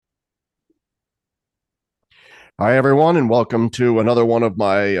Hi, everyone, and welcome to another one of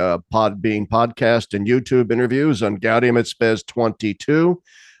my Podbean podcast and YouTube interviews on Gaudium et Spes 22.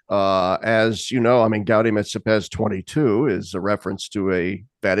 As you know, Gaudium et Spes 22 is a reference to a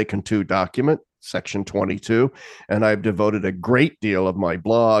Vatican II document, section 22, and I've devoted a great deal of my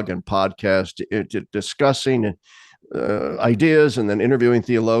blog and podcast to discussing ideas and then interviewing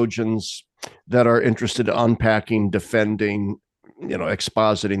theologians that are interested in unpacking, defending,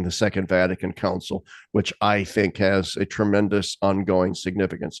 expositing the Second Vatican Council, which I think has a tremendous ongoing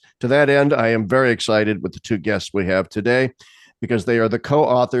significance. To that end, I am very excited with the two guests we have today because they are the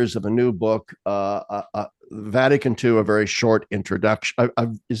co-authors of a new book, Vatican II, A Very Short Introduction.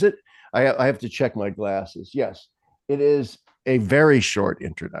 Is it? I have to check my glasses. Yes, it is A Very Short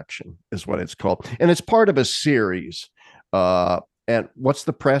Introduction is what it's called. And it's part of a series. And what's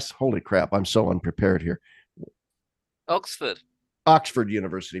the press? Holy crap, I'm so unprepared here. Oxford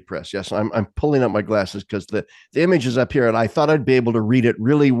University Press. Yes, I'm pulling up my glasses because the image is up here, and I thought I'd be able to read it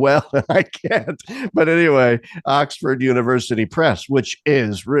really well, and I can't. But anyway, Oxford University Press, which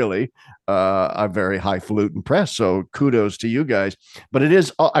is really a very highfalutin press. So kudos to you guys. But it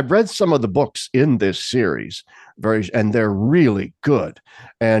is. I've read some of the books in this series, and they're really good.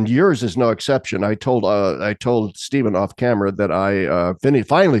 And yours is no exception. I told Stephen off camera that I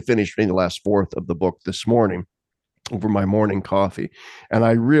finally finished reading the last fourth of the book this morning over my morning coffee. And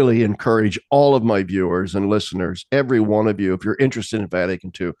I really encourage all of my viewers and listeners, every one of you, if you're interested in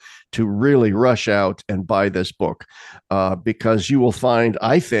Vatican II, to really rush out and buy this book because you will find,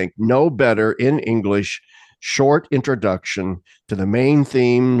 I think, no better in English short introduction to the main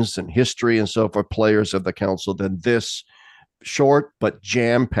themes and history and so forth players of the council than this short but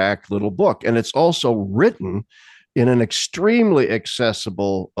jam-packed little book. And it's also written in an extremely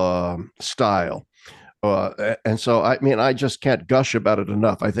accessible style. And so, I just can't gush about it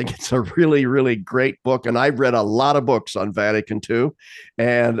enough. I think it's a really, really great book. And I've read a lot of books on Vatican II,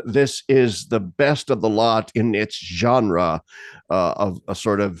 and this is the best of the lot in its genre of a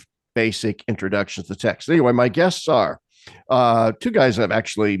sort of basic introduction to the text. Anyway, my guests are two guys I've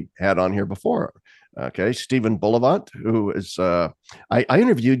actually had on here before. Okay, Stephen Bullivant, who is, I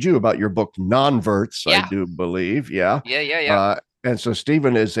interviewed you about your book, Non-Verts, Yeah. I do believe. Yeah. Yeah. And so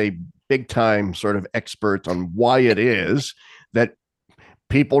Stephen is a big time sort of expert on why it is that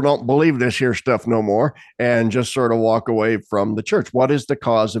people don't believe this here stuff no more and just sort of walk away from the church. What is the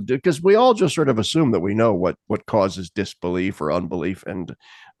cause of it? Because we all just sort of assume that we know what causes disbelief or unbelief. And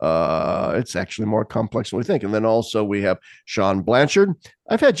it's actually more complex than we think. And then also we have Shaun Blanchard.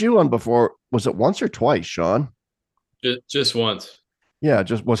 I've had you on before. Was it once or twice, Shaun? Just once. Yeah.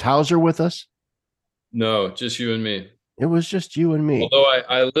 Just was Hauser with us? No, just you and me. It was just you and me. Although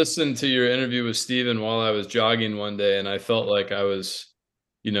I listened to your interview with Stephen while I was jogging one day, and I felt like I was,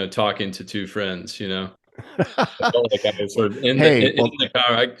 talking to two friends, I felt like I was sort of in the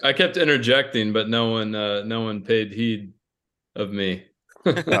car. I kept interjecting, but no one paid heed of me.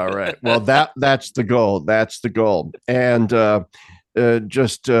 All right. Well, that's the goal. That's the goal. And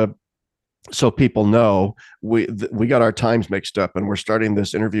just so people know, we got our times mixed up, and we're starting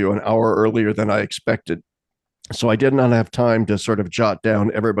this interview an hour earlier than I expected. So I did not have time to sort of jot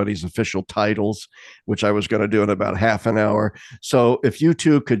down everybody's official titles, which I was going to do in about half an hour. So if you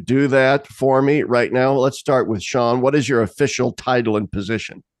two could do that for me right now, let's start with Shaun. What is your official title and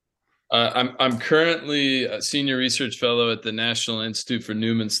position? I'm currently a senior research fellow at the National Institute for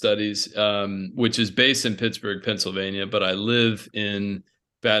Newman Studies, which is based in Pittsburgh, Pennsylvania, but I live in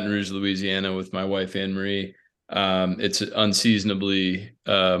Baton Rouge, Louisiana with my wife, Anne Marie. It's unseasonably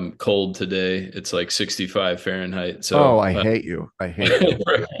cold today. It's like 65 Fahrenheit. So I hate you. I hate you.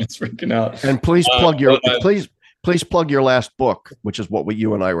 It's freaking out. And please plug your last book, which is what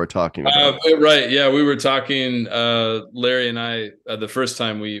you and I were talking about. Right. Yeah, we were talking, Larry and I, the first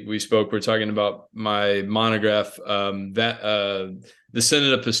time we spoke, we're talking about my monograph, The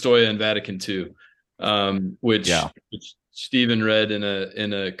Synod of Pistoia and Vatican II, which Stephen read in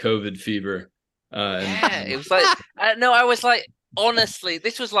a COVID fever. It was like I was like, honestly,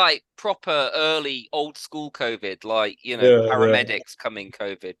 this was like proper early old school COVID, like paramedics coming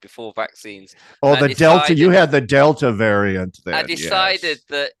COVID before vaccines. Oh, the Delta! You had the Delta variant then. I decided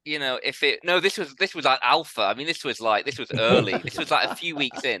that this was like Alpha. I mean, this was early. This was like a few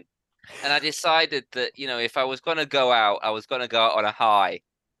weeks in, and I decided that if I was going to go out, I was going to go out on a high.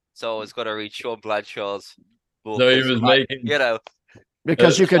 So I was going to read Shaun Blanchard's book. So he was making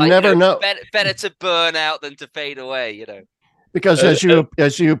because you can never know. Better to burn out than to fade away, Because as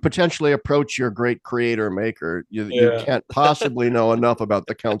you potentially approach your great creator maker, you can't possibly know enough about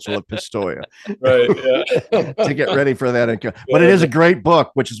the Council of Pistoia, right? Yeah. to get ready for that. But it is a great book,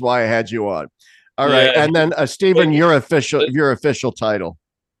 which is why I had you on. All right. And then Stephen, your Like, official title.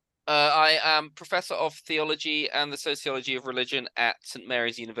 I am Professor of Theology and the Sociology of Religion at St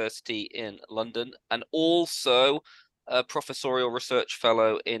Mary's University in London, and also a Professorial Research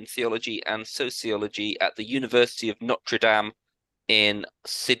Fellow in Theology and Sociology at the University of Notre Dame in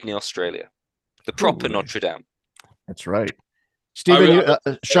Sydney, Australia. The proper Notre Dame. That's right. Stephen,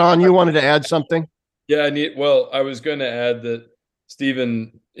 Shaun, you wanted to add something? Yeah, I was going to add that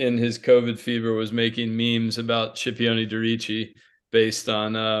Stephen, in his COVID fever, was making memes about Scipione de' Ricci based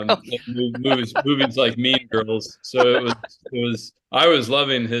on movies like Mean Girls. So I was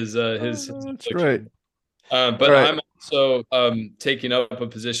loving his that's right. But right. I'm also taking up a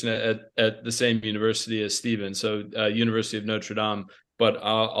position at the same university as Stephen, so University of Notre Dame. But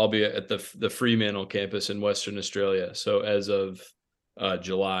I'll be at the Fremantle campus in Western Australia. So as of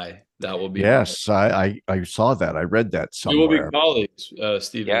July, that will be. Yes, I saw that. I read that somewhere. We will be colleagues,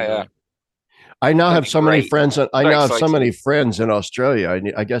 Stephen. Yeah. I now have so many friends. I now have so many friends in Australia.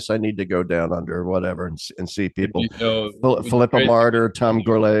 I guess I need to go down under whatever and see people. Philippa Martyr, Tom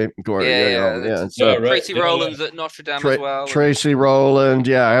Gourlay. Yeah. So Tracy Rowland's at Notre Dame as well. Tracy Rowland.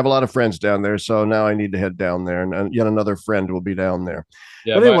 Yeah, I have a lot of friends down there. So now I need to head down there, and yet another friend will be down there.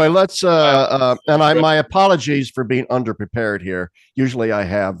 Yeah, but anyway, let's my apologies for being underprepared here. Usually I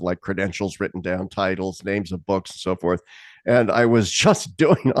have like credentials written down, titles, names of books, and so forth. And I was just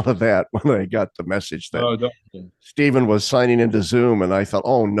doing all of that when I got the message that Stephen was signing into Zoom, and I thought,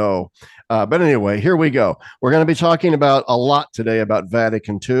 oh no. But anyway, here we go. We're going to be talking about a lot today about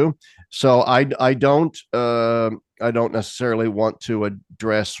Vatican II. So I don't necessarily want to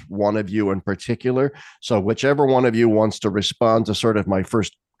address one of you in particular. So whichever one of you wants to respond to sort of my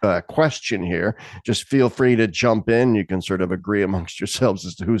first question here, just feel free to jump in. You can sort of agree amongst yourselves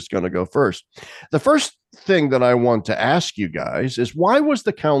as to who's going to go first. The first thing that I want to ask you guys is, why was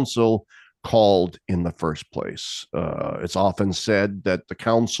the council called in the first place? It's often said that the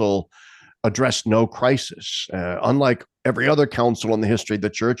council addressed no crisis, unlike every other council in the history of the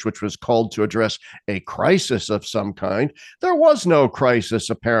church, which was called to address a crisis of some kind. There was no crisis,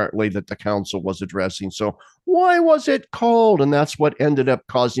 apparently, that the council was addressing. So why was it called? And that's what ended up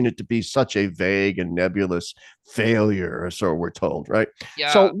causing it to be such a vague and nebulous failure, so we're told, right?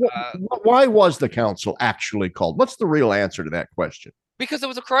 Yeah. So why was the council actually called? What's the real answer to that question? Because there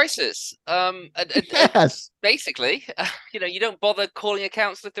was a crisis. Yes. Basically, you don't bother calling a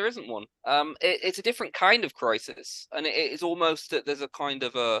council if there isn't one. It's a different kind of crisis, and it is almost that there's a kind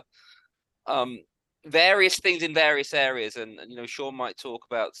of a various things in various areas, and Shaun might talk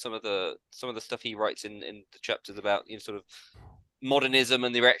about some of the stuff he writes in the chapters about sort of modernism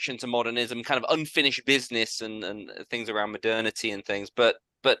and the erection to modernism, kind of unfinished business and things around modernity and things, but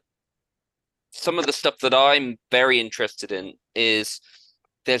some of the stuff that I'm very interested in is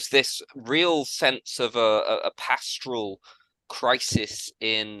there's this real sense of a pastoral crisis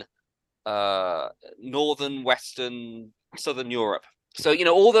in northern, western, southern Europe. So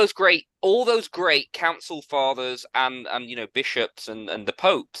all those great council fathers and bishops and the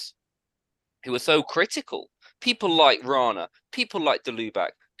popes who were so critical. People like Rana, people like de Lubac,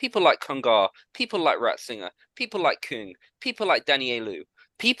 people like Congar, people like Ratzinger, people like Kung, people like Danielou,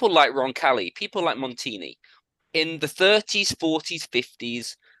 people like Roncalli, people like Montini. In the 30s, 40s,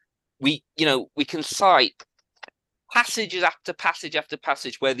 50s, we can cite passages after passage after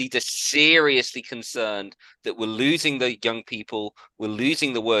passage where these are seriously concerned that we're losing the young people, we're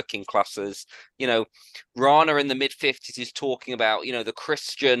losing the working classes. Rana in the mid-50s is talking about, the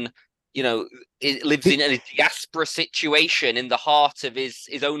Christian, it lives in a diaspora situation in the heart of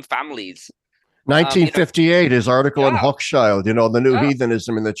his own families. 1958, his article in Hochschild, the new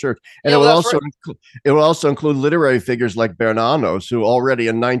heathenism in the church. And it will also include literary figures like Bernanos, who already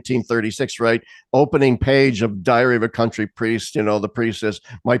in 1936, right, opening page of Diary of a Country Priest, the priest says,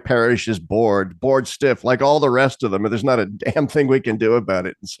 my parish is bored stiff, like all the rest of them. And there's not a damn thing we can do about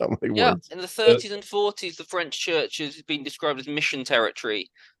it in so many words. In the 30s and 40s, the French church has been described as mission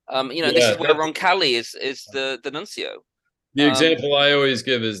territory. This is where Roncalli is the nuncio. The example I always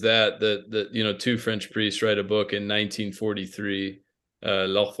give is that two French priests write a book in 1943.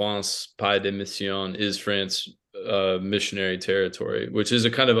 La France, Pays de Mission, is France missionary territory, which is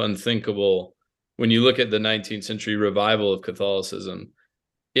a kind of unthinkable when you look at the 19th century revival of Catholicism,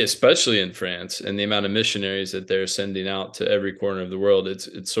 especially in France, and the amount of missionaries that they're sending out to every corner of the world. It's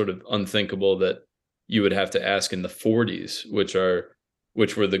sort of unthinkable that you would have to ask in the 40s,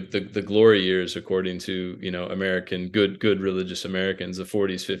 which were the glory years, according to American good religious Americans. The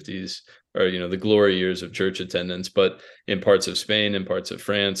 40s, 50s are the glory years of church attendance. But in parts of Spain and parts of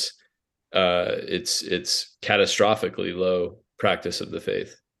France, it's catastrophically low practice of the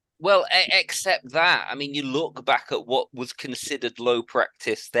faith. Well, except that, I mean, you look back at what was considered low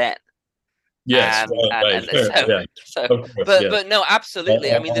practice then, Yes, right, fair, so yeah, so, of course, but yeah, no,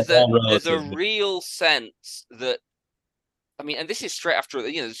 absolutely. I mean, all there's a relative. real sense that, I mean, and this is straight after,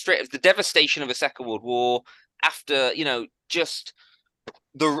 straight after the devastation of the Second World War, after, just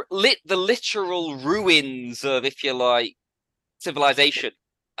the literal ruins of, if you like, civilization.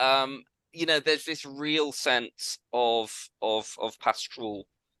 Um, there's this real sense of pastoral,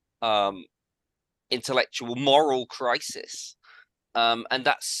 um, intellectual, moral crisis, and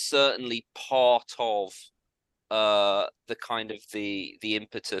that's certainly part of the kind of the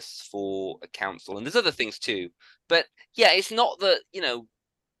impetus for a council. And there's other things too, but yeah, it's not that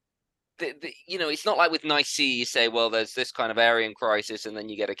it's not like with Nicaea you say, well, there's this kind of Arian crisis, and then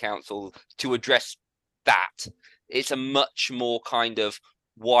you get a council to address that. It's a much more kind of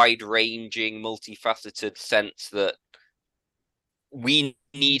wide-ranging, multifaceted sense that we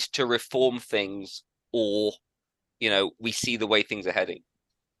need to reform things, or we see the way things are heading.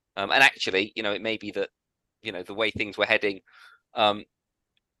 And actually, it may be that the way things were heading,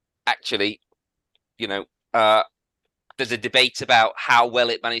 actually, you know, uh, there's a debate about how well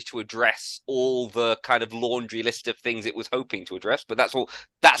it managed to address all the kind of laundry list of things it was hoping to address. But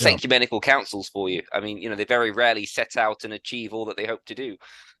that's ecumenical councils for you. I mean, they very rarely set out and achieve all that they hope to do.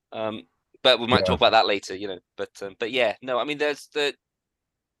 But we might talk about that later, But yeah, no, I mean,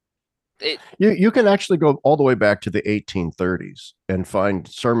 you can actually go all the way back to the 1830s and find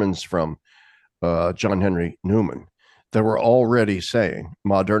sermons from John Henry Newman that were already saying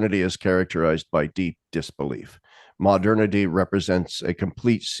modernity is characterized by deep disbelief. Modernity represents a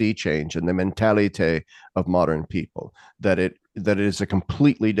complete sea change in the mentality of modern people, that it is a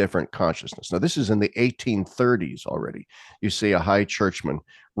completely different consciousness. Now, this is in the 1830s already. You see a high churchman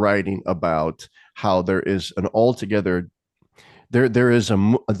writing about how there is an altogether there's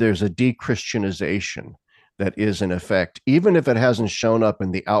a de-Christianization that is in effect, even if it hasn't shown up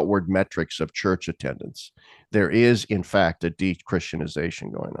in the outward metrics of church attendance. There is, in fact, a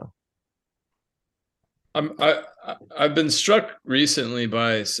de-Christianization going on. I've been struck recently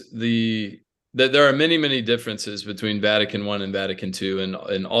by that there are many differences between Vatican I and Vatican II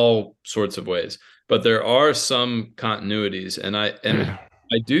in all sorts of ways, but there are some continuities, and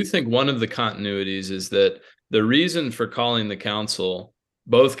I do think one of the continuities is that the reason for calling the council,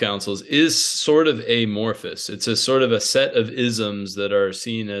 both councils, is sort of amorphous. It's a sort of a set of isms that are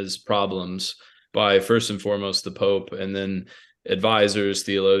seen as problems by, first and foremost, the Pope, and then advisors,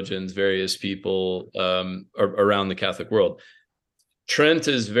 theologians, various people around the Catholic world. Trent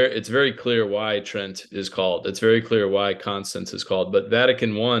it's very clear why Trent is called. It's very clear why Constance is called. But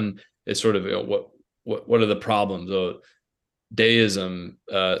Vatican I is sort of what are the problems? Deism,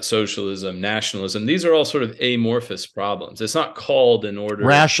 socialism, nationalism. These are all sort of amorphous problems. It's not called in order.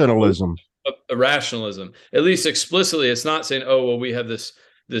 Rationalism. A rationalism. At least explicitly, it's not saying, oh, well, we have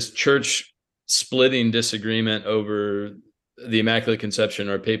this church splitting disagreement over the Immaculate Conception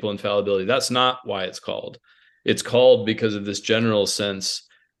or papal infallibility. That's not why it's called. It's called because of this general sense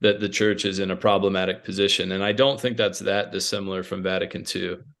that the church is in a problematic position. And I don't think that's that dissimilar from Vatican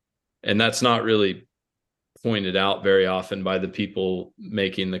II. And that's not really pointed out very often by the people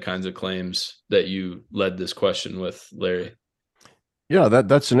making the kinds of claims that you led this question with, Larry. Yeah,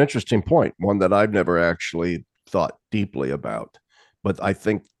 that's an interesting point, one that I've never actually thought deeply about. But I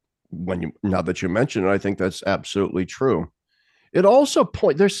think now that you mention it, I think that's absolutely true. It also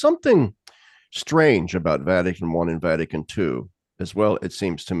there's something strange about Vatican I and Vatican II as well, it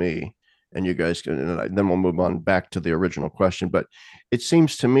seems to me. And you guys can, and then we'll move on back to the original question. But it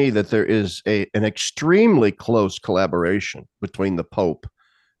seems to me that there is an extremely close collaboration between the Pope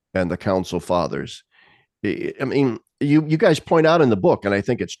and the Council Fathers. I mean, you guys point out in the book, and I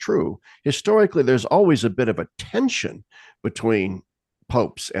think it's true, historically, there's always a bit of a tension between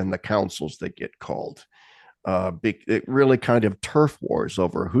popes and the councils that get called. It really kind of turf wars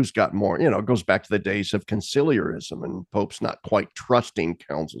over who's got more, it goes back to the days of conciliarism and popes not quite trusting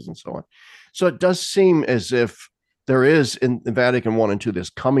councils and so on. So it does seem as if there is in the Vatican I and II this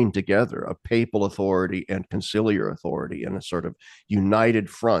coming together of papal authority and conciliar authority in a sort of united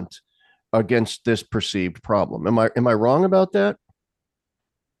front against this perceived problem. Am I wrong about that?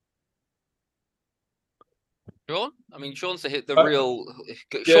 Shaun? I mean, Shaun's the real.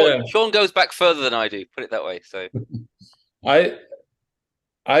 Yeah. Shaun goes back further than I do. Put it that way. So,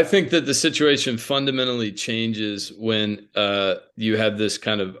 I think that the situation fundamentally changes when you have this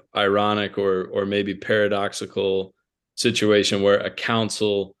kind of ironic or maybe paradoxical situation where a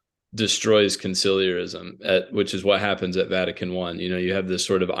council destroys conciliarism, which is what happens at Vatican I. You have this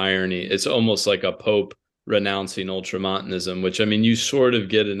sort of irony. It's almost like a pope renouncing ultramontanism, which, I mean, you sort of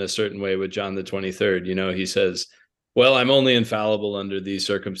get in a certain way with John the 23rd. You know, he says, well, I'm only infallible under these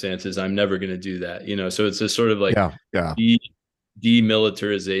circumstances. I'm never going to do that. You know, so it's a sort of like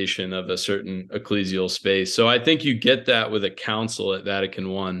demilitarization of a certain ecclesial space. So I think you get that with a council at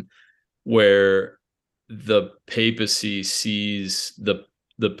Vatican I, where the papacy sees the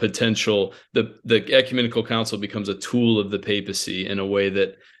potential, the ecumenical council becomes a tool of the papacy in a way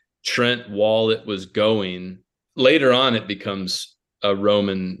that Trent, while it was going, later on it becomes a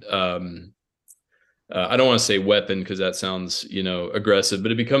Roman, I don't want to say weapon because that sounds, you know, aggressive,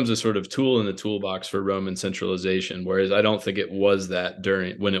 but it becomes a sort of tool in the toolbox for Roman centralization. Whereas I don't think it was that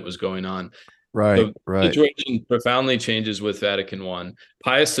when it was going on. Right, the situation profoundly changes with Vatican I.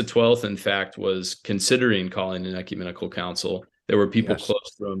 Pius XII, in fact, was considering calling an ecumenical council. There were people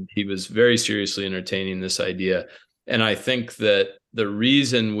close to him. He was very seriously entertaining this idea. And I think that the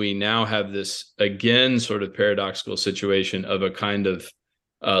reason we now have this, again, sort of paradoxical situation of a kind of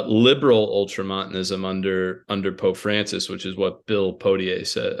liberal ultramontanism under Pope Francis, which is what Bill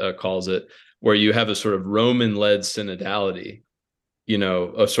Potier calls it, where you have a sort of Roman-led synodality, you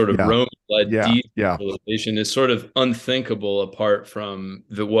know, a sort of Roman-led decentralization is sort of unthinkable apart from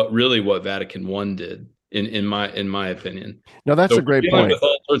what Vatican I did, in my opinion. No, that's a great point. With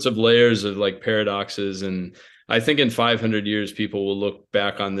all sorts of layers of like paradoxes, and I think in 500 years people will look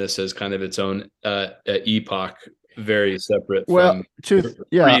back on this as kind of its own epoch, very separate. Well,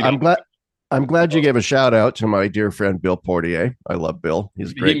 I'm glad you gave a shout out to my dear friend Bill Portier. I love Bill.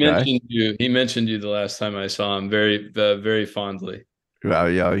 He's a great guy. He mentioned you the last time I saw him very fondly.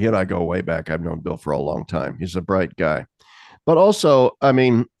 Well, yeah, he and I go way back. I've known Bill for a long time. He's a bright guy. But also, I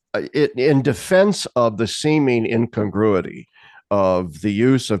mean, in defense of the seeming incongruity of the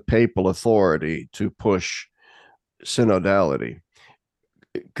use of papal authority to push synodality,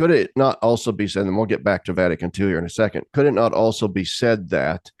 could it not also be said, and we'll get back to Vatican II here in a second, could it not also be said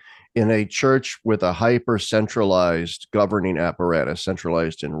that in a church with a hyper-centralized governing apparatus,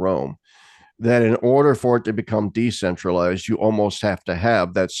 centralized in Rome, that in order for it to become decentralized, you almost have to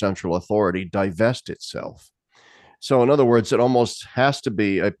have that central authority divest itself? So in other words, it almost has to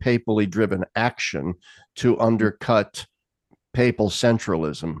be a papally driven action to undercut papal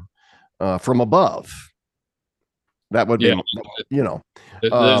centralism from above. That would be, you know.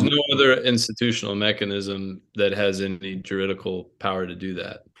 There's no other institutional mechanism that has any juridical power to do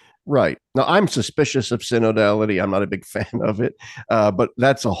that. Right. Now, I'm suspicious of synodality. I'm not a big fan of it, but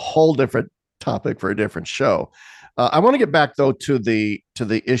that's a whole different topic for a different show. I want to get back, though, to the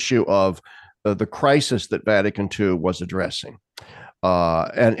issue of the crisis that Vatican II was addressing.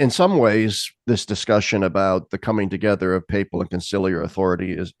 And in some ways, this discussion about the coming together of papal and conciliar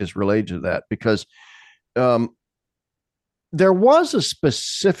authority is related to that, because there was a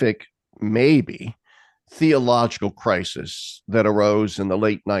specific, maybe, theological crisis that arose in the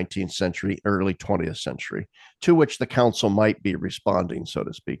late 19th century, early 20th century, to which the council might be responding, so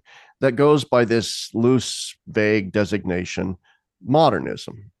to speak, that goes by this loose, vague designation,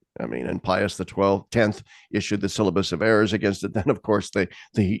 modernism. I mean, and Pius X issued the Syllabus of Errors against it. Then, of course, they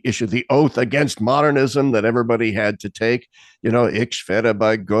issued the oath against modernism that everybody had to take, you know, ich werde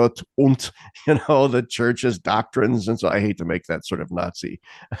bei Gott und, you know, the church's doctrines. And so I hate to make that sort of Nazi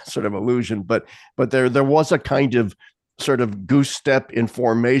sort of allusion, but there was a kind of sort of goose step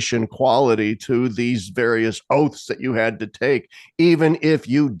information quality to these various oaths that you had to take. Even if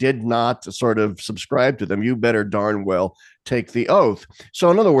you did not sort of subscribe to them, you better darn well take the oath.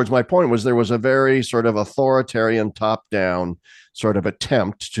 So in other words, my point was there was a very sort of authoritarian top-down sort of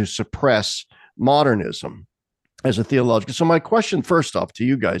attempt to suppress modernism as a theological. So my question first off to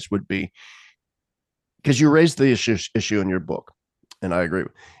you guys would be, because you raised the issue in your book, and I agree,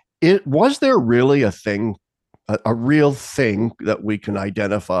 was there really a thing, a real thing that we can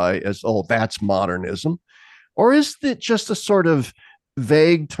identify as, oh, that's modernism? Or is it just a sort of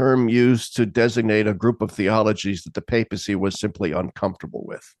vague term used to designate a group of theologies that the papacy was simply uncomfortable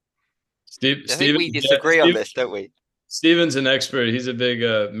with? I think we disagree on this, don't we? Stephen's an expert. He's a big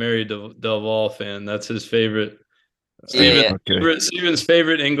Mary Del Val fan. That's his favorite. Stephen's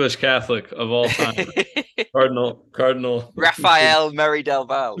favorite English Catholic of all time. Cardinal Raphael Mary Del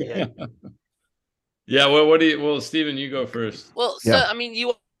Val. Yeah. Yeah, well, Stephen, you go first. Well, so I mean,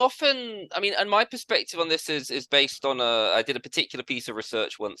 you often, I mean, and my perspective on this is based on I did a particular piece of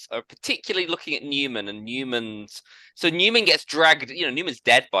research once, particularly looking at Newman and Newman's. So Newman gets dragged, you know, Newman's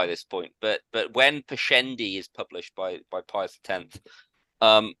dead by this point, but when Pascendi is published by Pius X,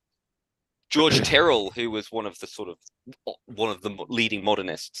 George Tyrrell, who was one of the leading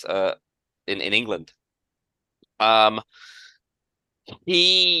modernists in England,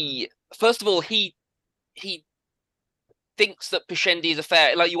 he he thinks that Pascendi is a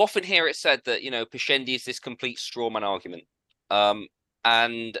fair, like you often hear it said that, Pascendi is this complete strawman argument.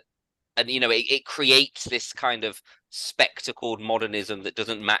 And it creates this kind of spectacled modernism that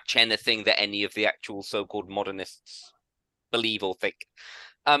doesn't match anything that any of the actual so-called modernists believe or think.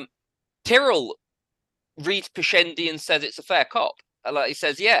 Tyrrell reads Pascendi and says it's a fair cop. Like he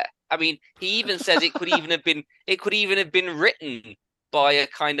says, yeah. I mean, he even says it could even have been written by a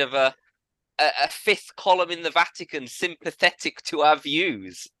kind of a fifth column in the Vatican sympathetic to our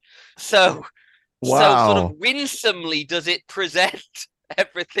views. So sort of winsomely does it present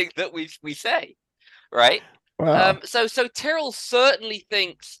everything that we say, right? Wow. So Tyrrell certainly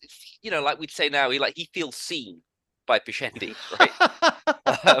thinks, like we'd say now, he feels seen by Pascendi, right?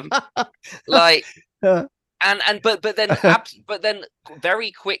 But then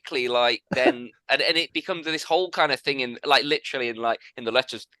very quickly, and it becomes this whole kind of thing in literally in the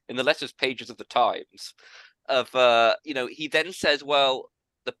letters pages of the Times of he then says, well,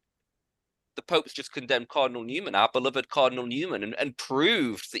 the Pope's just condemned Cardinal Newman, our beloved Cardinal Newman, and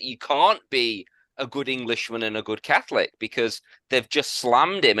proved that you can't be a good Englishman and a good Catholic because they've just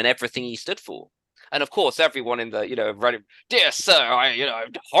slammed him and everything he stood for. And of course, everyone in the, dear sir,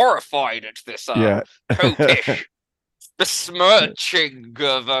 I'm horrified at this popish besmirching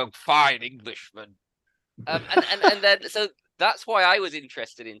of a fine Englishman. And then, so that's why I was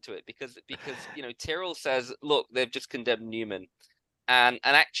interested into it, because Tyrrell says, look, they've just condemned Newman. And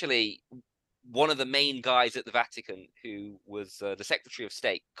actually, one of the main guys at the Vatican, who was the Secretary of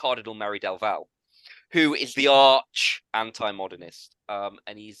State, Cardinal Merry del Val, who is the arch anti-modernist,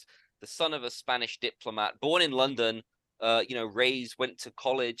 and he's the son of a Spanish diplomat, born in London, raised, went to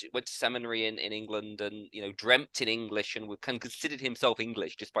college, went to seminary in England, and dreamt in English and considered himself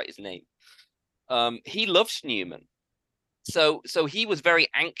English despite his name. He loves Newman, so he was very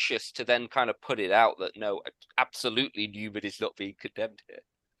anxious to then kind of put it out that no, absolutely Newman is not being condemned here.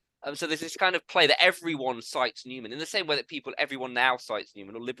 So there's this kind of play that everyone cites Newman in the same way that everyone now cites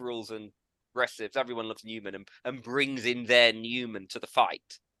Newman, or liberals and progressives, everyone loves Newman and brings in their Newman to the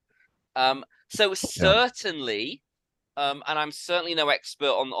fight. So certainly, and I'm certainly no expert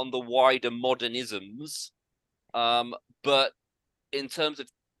on the wider modernisms, but in terms of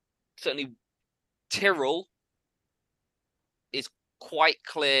certainly Tyrrell is quite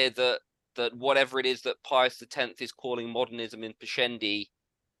clear that whatever it is that Pius X is calling modernism in Pascendi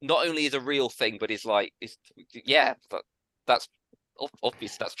not only is a real thing, but that's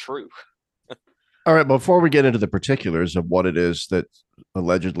obvious. That's true. All right. Before we get into the particulars of what it is that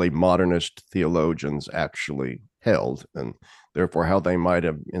allegedly modernist theologians actually held, and therefore how they might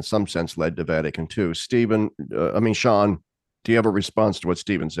have, in some sense, led to Vatican II, Shaun, do you have a response to what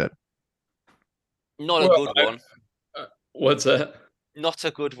Stephen said? Not a good one. What's that? Not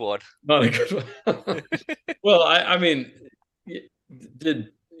a good one. Not a good one. Well, I mean, the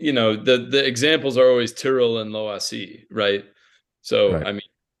examples are always Tyrrell and Loisy, right? So, right. I mean,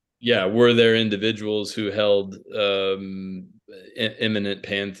 yeah, were there individuals who held imminent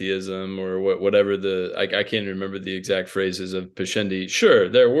pantheism or whatever I can't remember the exact phrases of Pascendi. Sure,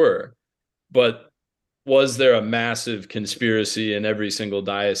 there were, but was there a massive conspiracy in every single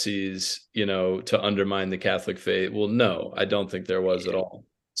diocese, to undermine the Catholic faith? Well, no, I don't think there was at all.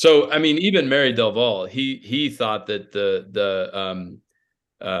 So, I mean, even Merry del Val, he thought that the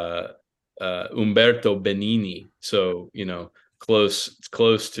Umberto Benini, so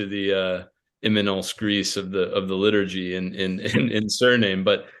close to the Eminence Gris of the liturgy in surname,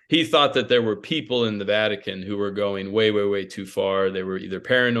 but he thought that there were people in the Vatican who were going way, way, way too far. They were either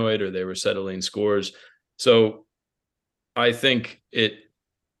paranoid or they were settling scores. So I think I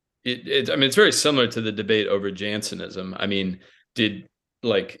mean, it's very similar to the debate over Jansenism. I mean,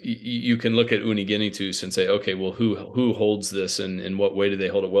 you can look at Unigenitus and say, okay, well, who holds this and in what way do they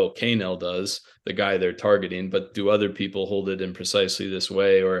hold it? Well, Canel does, the guy they're targeting, but do other people hold it in precisely this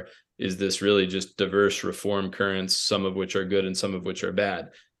way? Or is this really just diverse reform currents, some of which are good and some of which are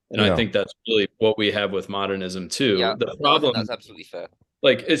bad? And I think that's really what we have with modernism too. Yeah, the problem, that's absolutely fair.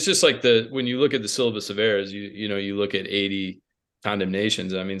 Like, it's just like when you look at the syllabus of errors, you look at 80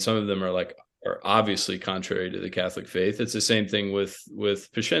 condemnations. I mean, some of them are obviously contrary to the Catholic faith. It's the same thing with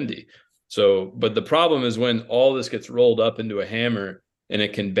Pascendi. So, but the problem is when all this gets rolled up into a hammer and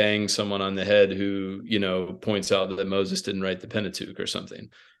it can bang someone on the head who, points out that Moses didn't write the Pentateuch or something.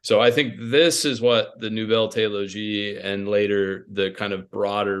 So I think this is what the Nouvelle Théologie and later the kind of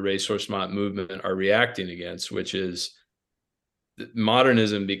broader ressourcement movement are reacting against, which is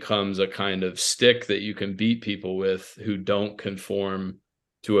modernism becomes a kind of stick that you can beat people with who don't conform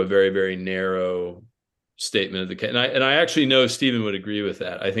to a very, very narrow statement of the case. And I actually know Stephen would agree with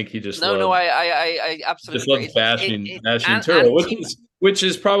that. I think he just No, loved I absolutely just loved agree. bashing Tyrrell, which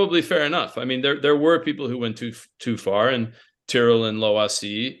is probably fair enough. I mean, there were people who went too far, and Tyrrell and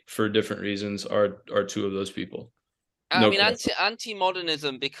Loasi, for different reasons, are two of those people. I mean,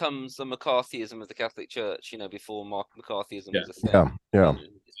 anti-modernism becomes the McCarthyism of the Catholic Church, before McCarthyism was a thing. Yeah.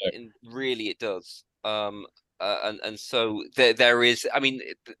 And really, it does. And so there is, I mean,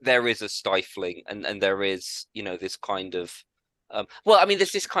 there is a stifling, and there is, this kind of, well, I mean,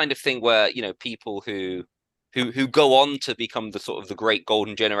 there's this kind of thing where, people who go on to become the sort of the great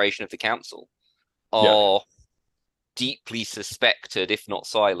golden generation of the council are deeply suspected, if not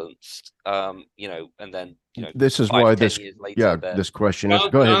silenced, and then this is why this years later, this question is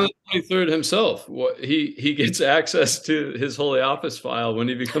go ahead. John the 23rd himself, he gets access to his Holy Office file when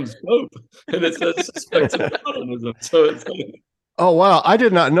he becomes Pope, and it says suspected modernism. So it's like, oh wow, I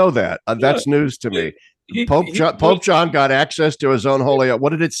did not know that. That's news to me. Pope John got access to his own holy. What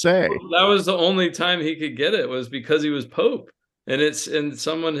did it say? That was the only time he could get it, was because he was Pope, and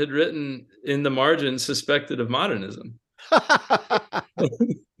someone had written in the margin suspected of modernism.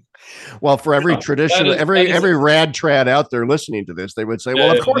 Well, for every tradition, every rad trad out there listening to this, they would say,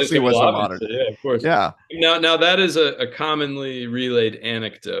 "Well, of course he was a modern." Yeah, of course. Yeah. Now that is a commonly relayed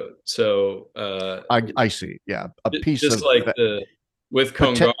anecdote. So I see. Yeah, a piece just of like with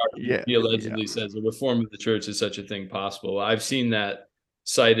Congar, he allegedly yeah. says a reform of the church is such a thing possible. I've seen that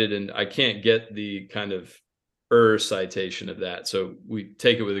cited, and I can't get the kind of citation of that, so we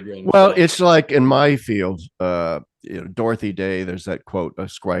take it with a grain of salt. It's like in my field, Dorothy Day, there's that quote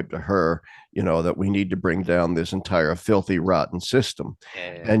ascribed to her, that we need to bring down this entire filthy, rotten system.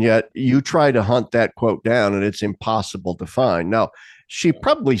 And yet you try to hunt that quote down and it's impossible to find. Now, she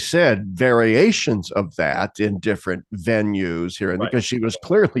probably said variations of that in different venues here, because she was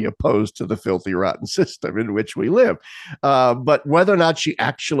clearly opposed to the filthy, rotten system in which we live. But whether or not she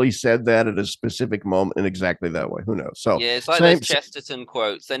actually said that at a specific moment in exactly that way, who knows? So yeah, it's like those Chesterton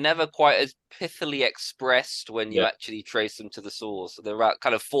quotes. They're never quite as pithily expressed when you actually trace them to the source. So they're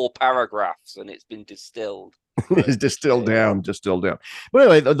kind of 4 paragraphs, and it's been distilled. Is distilled down. But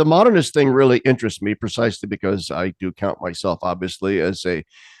anyway, the modernist thing really interests me precisely because I do count myself, obviously, as a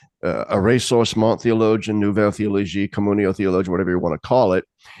ressourcement theologian, nouvelle théologie, communio theologian, whatever you want to call it.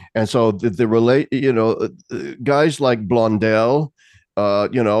 And so guys like Blondel,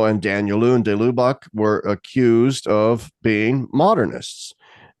 and Danielou and de Lubac were accused of being modernists.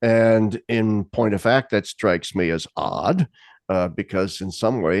 And in point of fact, that strikes me as odd. Because in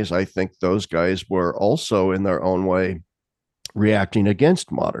some ways, I think those guys were also in their own way reacting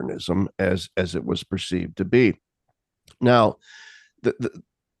against modernism as it was perceived to be. Now,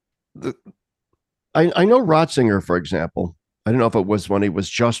 I know Ratzinger, for example. I don't know if it was when he was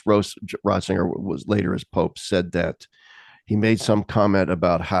just Ratzinger, was later as Pope, said that he made some comment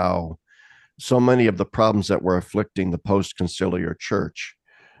about how so many of the problems that were afflicting the post-conciliar church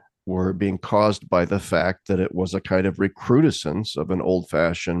were being caused by the fact that it was a kind of recrudescence of an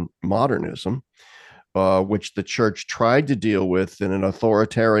old-fashioned modernism, which the church tried to deal with in an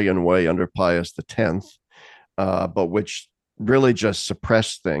authoritarian way under Pius X, but which really just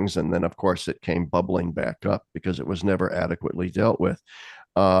suppressed things. And then, of course, it came bubbling back up because it was never adequately dealt with.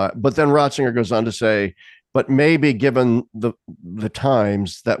 But then Ratzinger goes on to say, but maybe given the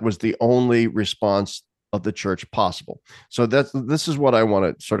times, that was the only response of the church possible. So this is what I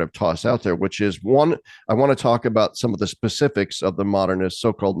want to sort of toss out there, which is one, I want to talk about some of the specifics of the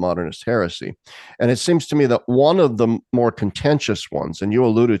so-called modernist heresy. And it seems to me that one of the more contentious ones, and you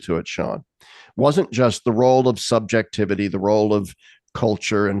alluded to it, Shaun, wasn't just the role of subjectivity, the role of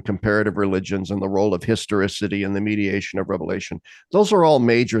culture and comparative religions, and the role of historicity and the mediation of revelation. Those are all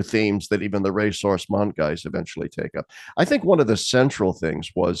major themes that even the ressourcement guys eventually take up. I think one of the central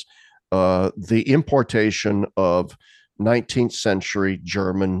things was the importation of 19th century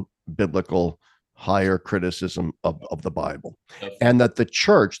German biblical higher criticism of the Bible. And that the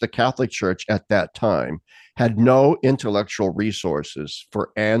church, the Catholic Church at that time, had no intellectual resources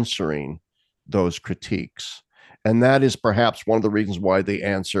for answering those critiques. And that is perhaps one of the reasons why the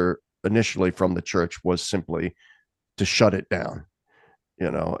answer initially from the church was simply to shut it down.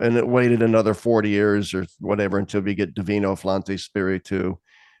 And it waited another 40 years or whatever until we get Divino Flante Spiritu,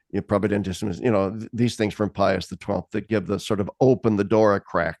 Providentism, these things from Pius XII that give the sort of open the door a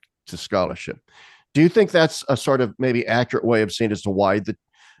crack to scholarship. Do you think that's a sort of maybe accurate way of seeing as to why the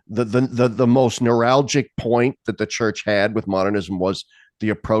most neuralgic point that the church had with modernism was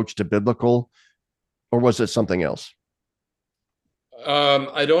the approach to biblical, or was it something else?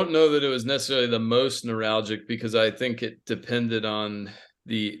 I don't know that it was necessarily the most neuralgic, because I think it depended on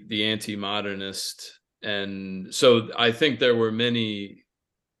the anti-modernist And so I think there were many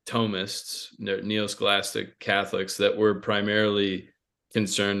Thomists, neo-scholastic Catholics, that were primarily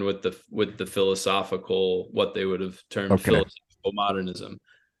concerned with the philosophical, what they would have termed philosophical modernism.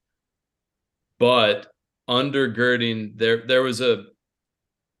 But undergirding, there was an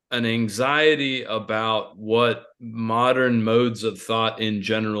anxiety about what modern modes of thought in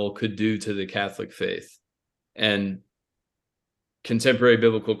general could do to the Catholic faith. And contemporary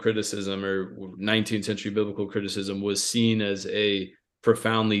biblical criticism, or 19th century biblical criticism, was seen as a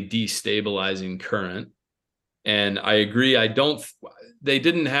profoundly destabilizing current. And I agree, they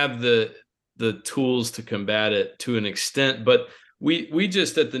didn't have the tools to combat it to an extent, but we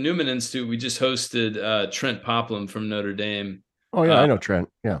just, at the Newman Institute, we just hosted Trent Poplin from Notre Dame. Oh yeah, I know Trent.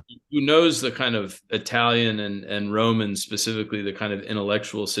 Yeah. Who knows the kind of Italian and Roman, specifically the kind of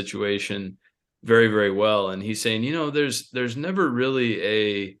intellectual situation, very, very well. And he's saying, there's never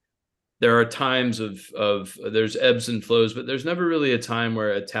really there are times of there's ebbs and flows, but there's never really a time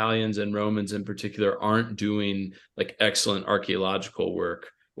where Italians and Romans in particular aren't doing like excellent archaeological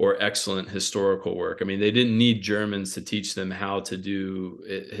work or excellent historical work. I mean, they didn't need Germans to teach them how to do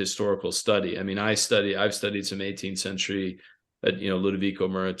historical study. I mean, I've studied some 18th century, Ludovico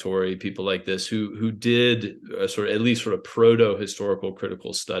Muratori, people like this who did at least proto historical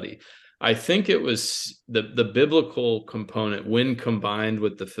critical study. I think it was the biblical component, when combined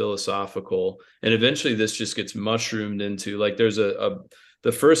with the philosophical, and eventually this just gets mushroomed into, like, there's the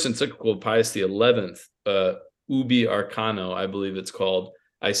first encyclical of Pius XI, Ubi Arcano, I believe it's called.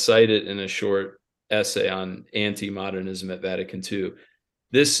 I cite it in a short essay on anti-modernism at Vatican II.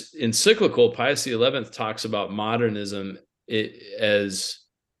 This encyclical, Pius XI, talks about modernism as,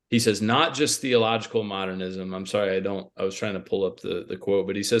 he says, not just theological modernism. I'm sorry, I was trying to pull up the quote,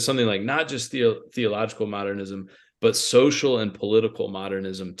 but he says something like, not just theological modernism, but social and political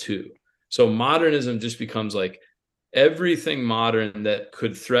modernism too. So modernism just becomes like everything modern that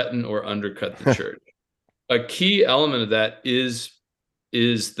could threaten or undercut the church. A key element of that is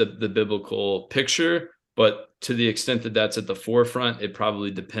the biblical picture, but to the extent that that's at the forefront, it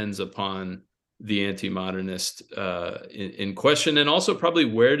probably depends upon the anti-modernist in question, and also probably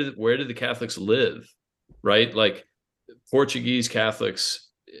where do the Catholics live, right? Like, Portuguese Catholics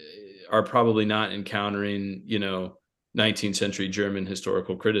are probably not encountering 19th century German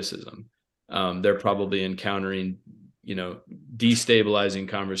historical criticism. They're probably encountering destabilizing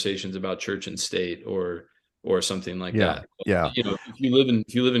conversations about church and state or something like that. Yeah. If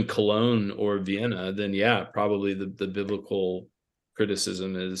you live in Cologne or Vienna, then probably the biblical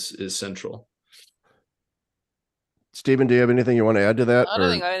criticism is central. Stephen, do you have anything you want to add to that? I don't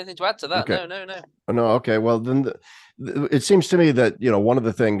think I have anything to add to that. Okay. No. No. Okay. Well, then it seems to me that, one of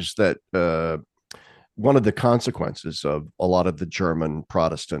the things that, one of the consequences of a lot of the German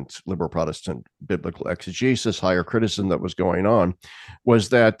liberal Protestant biblical exegesis, higher criticism that was going on, was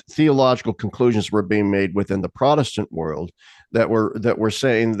that theological conclusions were being made within the Protestant world that were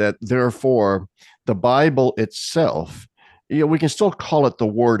saying that, therefore, the Bible itself, we can still call it the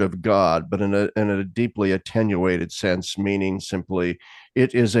Word of God, but in a deeply attenuated sense, meaning simply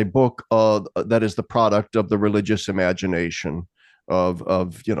it is a book that is the product of the religious imagination of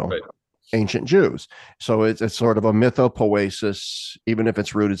right, ancient Jews. So it's sort of a mythopoesis, even if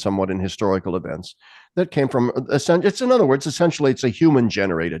it's rooted somewhat in historical events that came from, in other words, essentially it's a human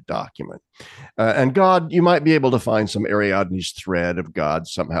generated document. And God, you might be able to find some Ariadne's thread of God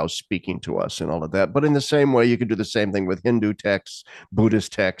somehow speaking to us and all of that. But in the same way, you could do the same thing with Hindu texts,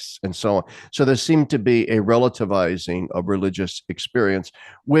 Buddhist texts, and so on. So there seemed to be a relativizing of religious experience,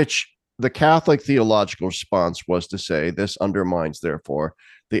 which the Catholic theological response was to say, this undermines, therefore,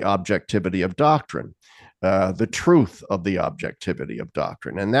 the objectivity of doctrine, the truth of the objectivity of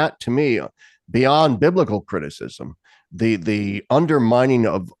doctrine. And that, to me, beyond biblical criticism, the undermining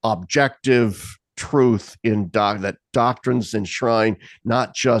of objective truth in that doctrines enshrine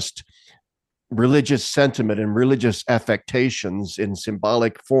not just religious sentiment and religious affectations in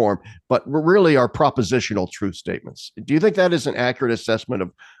symbolic form, but really are propositional truth statements. Do you think that is an accurate assessment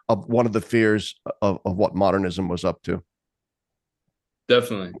of one of the fears of what modernism was up to?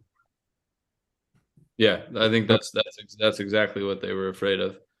 Definitely. Yeah, I think that's exactly what they were afraid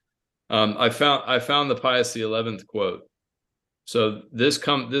of. I found the Pius XI quote. So this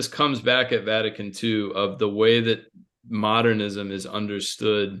comes back at Vatican II, of the way that modernism is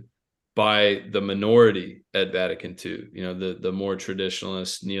understood by the minority at Vatican II. The more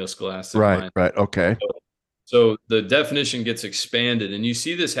traditionalist, neo-scholastic mind. Right. Okay. So the definition gets expanded, and you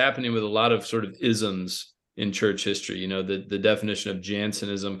see this happening with a lot of sort of isms in church history. The definition of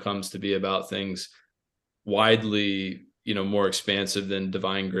Jansenism comes to be about things widely more expansive than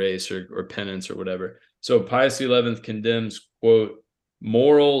divine grace or penance or whatever. So Pius XI condemns, quote,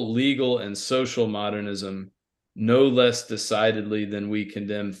 moral, legal, and social modernism no less decidedly than we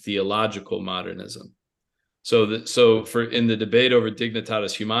condemn theological modernism. So for in the debate over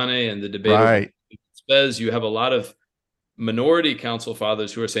Dignitatis Humanae and the debate over Spes, you have a lot of minority council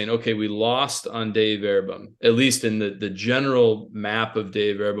fathers who are saying, okay, we lost on Dei Verbum, at least in the general map of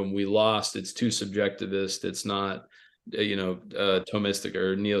Dei Verbum, we lost. It's too subjectivist. It's not, Thomistic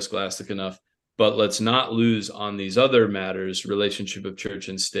or neoscholastic enough. But let's not lose on these other matters, relationship of church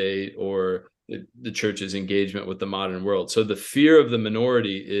and state, or the church's engagement with the modern world. So the fear of the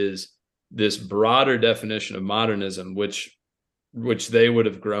minority is this broader definition of modernism, which they would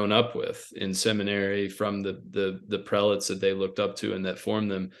have grown up with in seminary from the prelates that they looked up to and that formed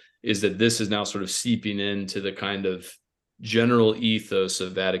them, is that this is now sort of seeping into the kind of general ethos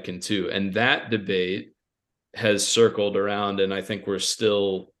of Vatican II. And that debate has circled around, and I think we're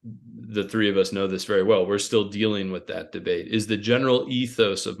still, the three of us know this very well, we're still dealing with that debate. Is the general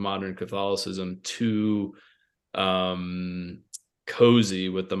ethos of modern Catholicism too cozy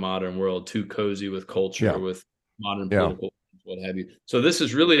with the modern world, too cozy with culture, with modern political, what have you? So this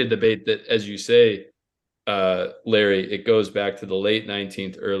is really a debate that, as you say, Larry, it goes back to the late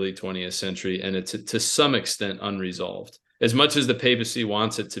 19th, early 20th century, and it's to some extent unresolved. As much as the papacy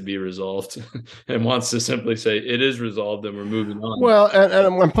wants it to be resolved and wants to simply say it is resolved and we're moving on. Well, and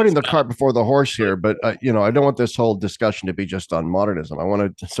I'm putting the cart before the horse here, but I don't want this whole discussion to be just on modernism. I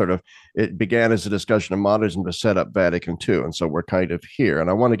want to sort of, it began as a discussion of modernism to set up Vatican II, and so we're kind of here.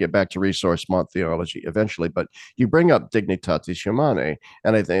 And I want to get back to ressource theology eventually, but you bring up Dignitatis Humanae,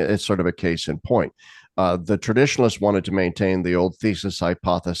 and I think it's sort of a case in point. The traditionalists wanted to maintain the old thesis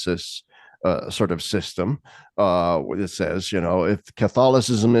hypothesis sort of system that says, if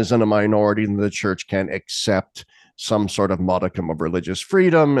Catholicism is in a minority, then the church can accept some sort of modicum of religious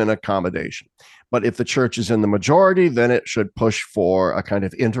freedom and accommodation. But if the church is in the majority, then it should push for a kind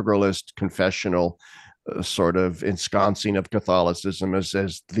of integralist confessional sort of ensconcing of Catholicism as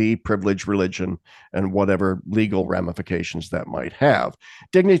the privileged religion and whatever legal ramifications that might have.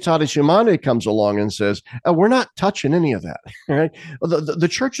 Dignitatis Humanae comes along and says, we're not touching any of that. Right? The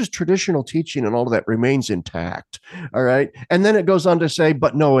church's traditional teaching and all of that remains intact. All right. And then it goes on to say,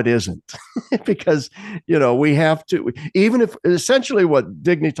 but no, it isn't. Because, we have to, even if essentially what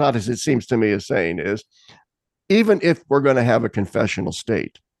Dignitatis, it seems to me, is saying is, even if we're going to have a confessional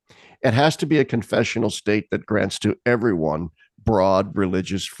state, it has to be a confessional state that grants to everyone broad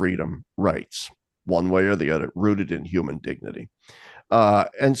religious freedom rights, one way or the other, rooted in human dignity.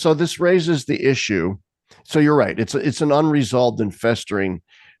 And so this raises the issue. So you're right. It's an unresolved and festering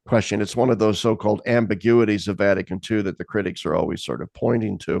question. It's one of those so-called ambiguities of Vatican II that the critics are always sort of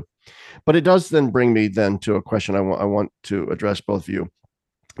pointing to. But it does then bring me then to a question I want to address both of you,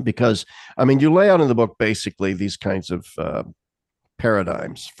 because, you lay out in the book basically these kinds of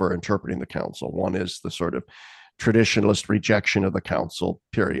paradigms for interpreting the council. One is the sort of traditionalist rejection of the council,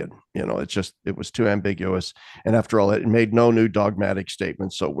 period. It was too ambiguous. And after all, it made no new dogmatic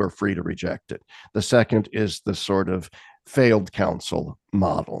statements, so we're free to reject it. The second is the sort of failed council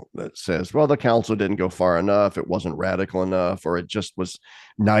model that says, well, the council didn't go far enough, it wasn't radical enough, or it just was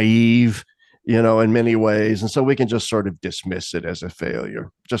naive, in many ways. And so we can just sort of dismiss it as a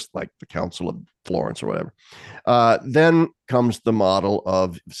failure, just like the Council of Florence or whatever. Then comes the model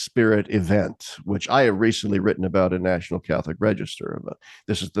of spirit event, which I have recently written about in National Catholic Register.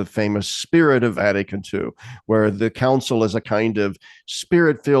 This is the famous spirit of Vatican II, where the council is a kind of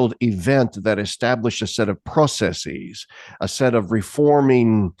spirit-filled event that established a set of processes, a set of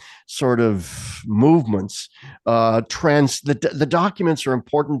reforming sort of movements. The documents are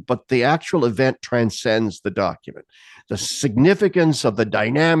important, but the actual event transcends the document. The significance of the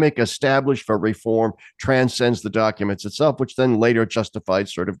dynamic established for reform transcends the documents itself, which then later justified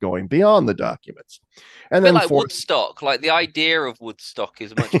sort of going beyond the documents. And then like Woodstock, like the idea of Woodstock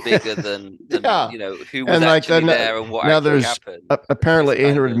is much bigger than who was actually there and what actually happened. Apparently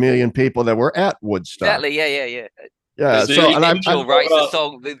 800 million people that were at Woodstock. Exactly, yeah. Yeah, so and Mitchell writes the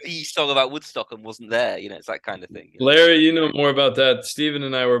song about Woodstock and wasn't there. It's that kind of thing. Larry, you know more about that. Stephen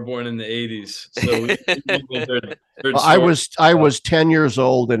and I were born in the 80s, so I was 10 years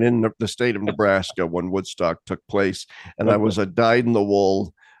old and in the state of Nebraska when Woodstock took place, and I was a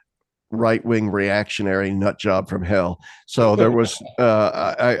dyed-in-the-wool right-wing reactionary nut job from hell. So there was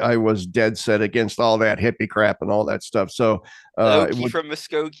I was dead set against all that hippie crap and all that stuff. So from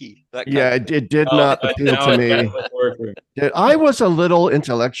Muskogee. It did not appeal to me. I was a little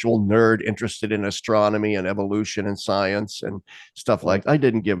intellectual nerd interested in astronomy and evolution and science and stuff like that. I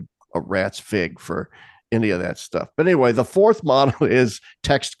didn't give a rat's fig for any of that stuff. But anyway, the fourth model is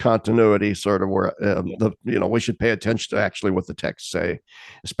text continuity, sort of where we should pay attention to actually what the texts say,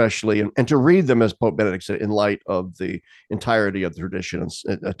 especially and to read them, as Pope Benedict said, in light of the entirety of the tradition and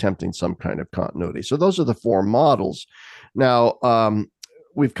attempting some kind of continuity. So those are the four models. Now,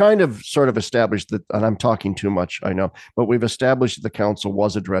 we've kind of sort of established that, and I'm talking too much, I know, but we've established that the council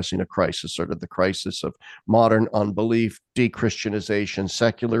was addressing a crisis, sort of the crisis of modern unbelief, de-Christianization,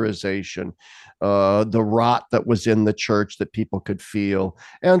 secularization, the rot that was in the church that people could feel,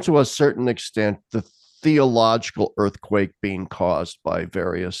 and to a certain extent, the theological earthquake being caused by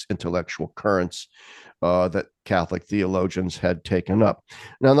various intellectual currents that Catholic theologians had taken up.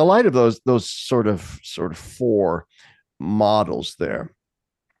 Now, in the light of those sort of four models there,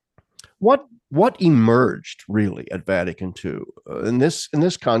 what emerged really at Vatican II? In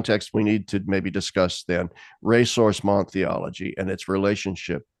this context, we need to maybe discuss then ressourcement theology and its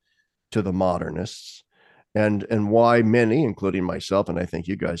relationship to the modernists, and why many, including myself, and I think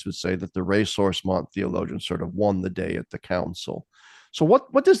you guys would say that the ressourcement theologians sort of won the day at the council. So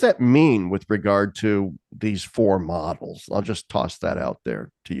what does that mean with regard to these four models? I'll just toss that out there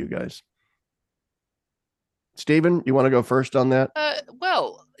to you guys. Stephen, you want to go first on that?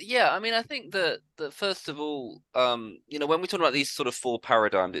 Well, yeah. I mean, I think that first of all, when we talk about these sort of four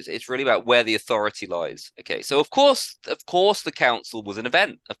paradigms, it's really about where the authority lies. Okay, so of course, the council was an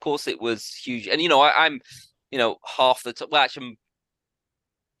event. Of course, it was huge, and I'm, half the time. Well, actually,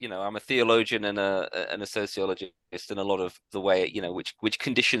 I'm a theologian and a sociologist, and a lot of the way, which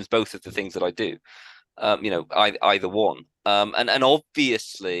conditions both of the things that I do. Either one, and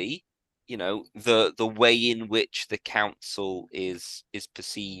obviously, the way in which the council is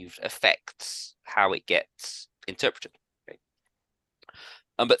perceived affects how it gets interpreted. Okay?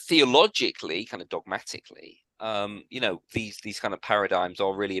 But theologically, kind of dogmatically, these kind of paradigms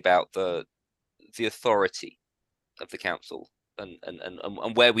are really about the authority of the council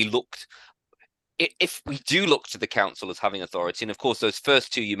and where we looked. If we do look to the council as having authority, and of course those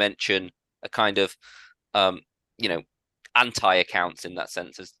first two you mention are kind of anti-accounts in that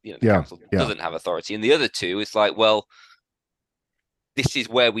sense, as the council doesn't have authority, and the other two is like, well, this is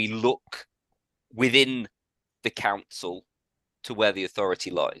where we look within the council to where the authority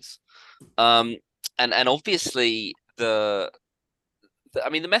lies, and obviously the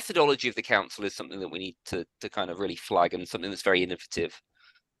methodology of the council is something that we need to kind of really flag, and something that's very innovative.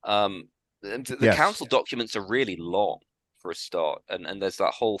 The council documents are really long for a start, and there's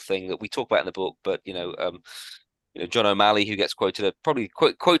that whole thing that we talk about in the book, but John O'Malley, who gets quoted probably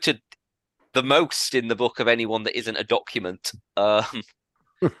quoted the most in the book of anyone that isn't a document. Well,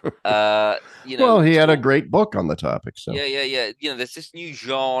 he had a great book on the topic. So yeah. There's this new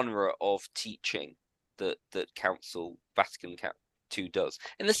genre of teaching that Vatican II does,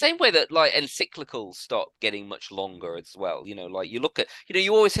 in the same way that like encyclicals start getting much longer as well. Like you look at,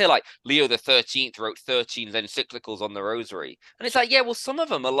 you always hear like Leo the 13th wrote 13 encyclicals on the Rosary, and it's like, yeah, well, some of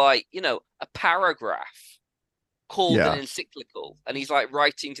them are like a paragraph called an encyclical, and he's like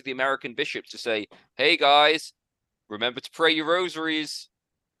writing to the American bishops to say, hey guys, remember to pray your rosaries.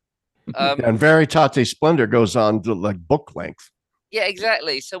 And Veritate Splendor goes on to like book length. Yeah,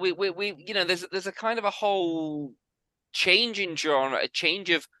 exactly. So we there's a kind of a whole change in genre, a change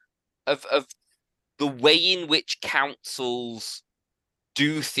of the way in which councils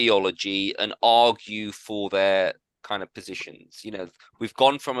do theology and argue for their kind of positions. We've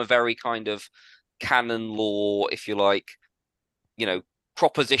gone from a very kind of canon law, if you like,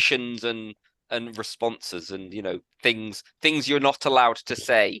 propositions and responses and things you're not allowed to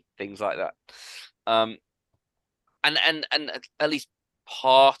say, things like that. And at least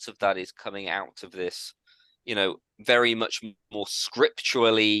part of that is coming out of this, very much more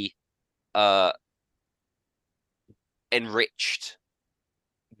scripturally enriched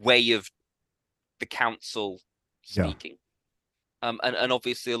way of the council speaking. And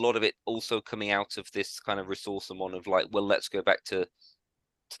obviously a lot of it also coming out of this kind of ressourcement of like, well, let's go back to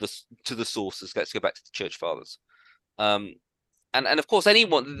the sources, let's go back to the church fathers. And of course,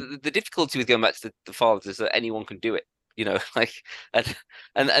 anyone, the difficulty with going back to the fathers is that anyone can do it, like, and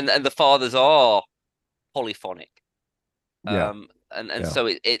the fathers are polyphonic. So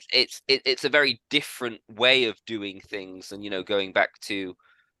it's a very different way of doing things, and going back to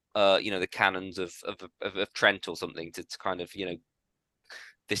the canons of Trent or something to kind of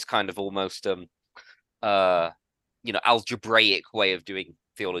this kind of almost algebraic way of doing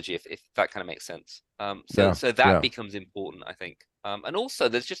theology, if that kind of makes sense. So that becomes important, I think. And also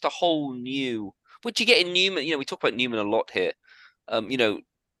there's just a whole new, which you get in Newman. We talk about Newman a lot here.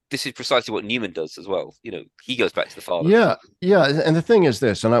 this is precisely what Newman does as well. He goes back to the fathers. Yeah. And the thing is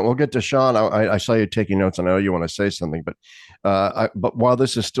this, and we'll get to Shaun. I saw you taking notes, and I know you want to say something, but while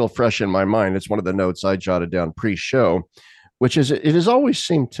this is still fresh in my mind, it's one of the notes I jotted down pre-show, which is it has always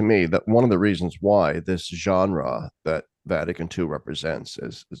seemed to me that one of the reasons why this genre that Vatican II represents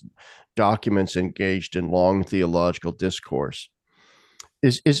is documents engaged in long theological discourse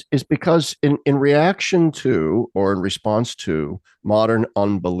is because in reaction to or in response to modern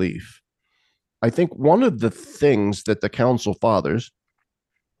unbelief, I think one of the things that the Council Fathers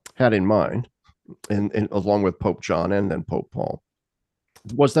had in mind, and along with Pope John and then Pope Paul,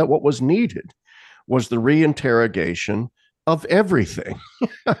 was that what was needed was the reinterrogation of everything.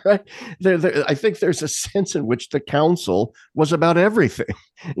 Right? I think there's a sense in which the council was about everything,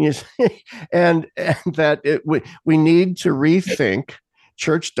 and that we need to rethink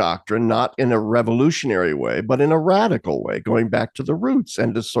church doctrine, not in a revolutionary way, but in a radical way, going back to the roots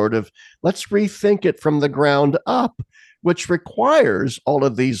and to sort of let's rethink it from the ground up, which requires all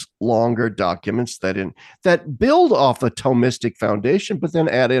of these longer documents that build off a Thomistic foundation, but then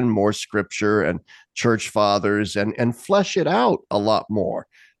add in more scripture and church fathers and flesh it out a lot more.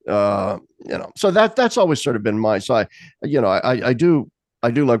 So that's always sort of been my side. I do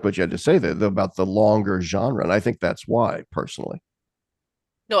like what you had to say there about the longer genre, and I think that's why personally.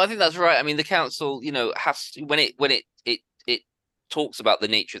 No, I think that's right. I mean, the council, has when it talks about the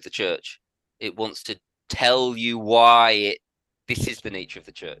nature of the church, it wants to tell you why this is the nature of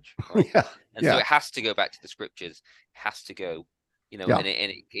the church, right? So it has to go back to the scriptures. It has to go, and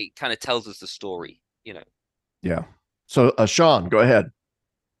it kind of tells us the story, Yeah. So, Shaun, go ahead.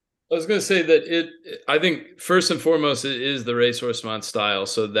 I was going to say that I think first and foremost, it is the Ressourcement style.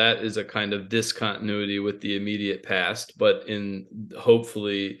 So that is a kind of discontinuity with the immediate past, but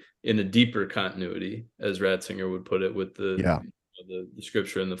hopefully in a deeper continuity, as Ratzinger would put it, with the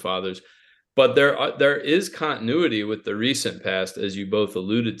scripture and the fathers. But there is continuity with the recent past, as you both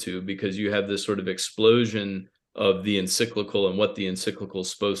alluded to, because you have this sort of explosion of the encyclical and what the encyclical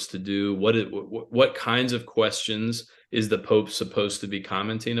is supposed to do. What kinds of questions is the Pope supposed to be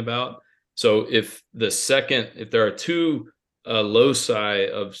commenting about? So if there are two loci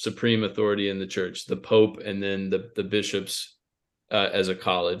of supreme authority in the church, the Pope and then the bishops as a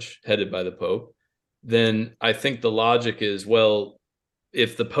college headed by the Pope, then I think the logic is, well,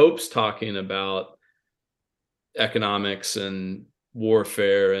 if the Pope's talking about economics and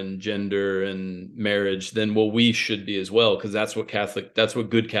warfare and gender and marriage, then we should be as well, because that's what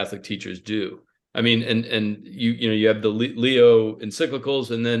good Catholic teachers do. I mean, and you have the Leo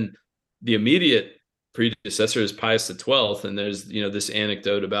encyclicals, and then the immediate predecessor is Pius XII, and there's this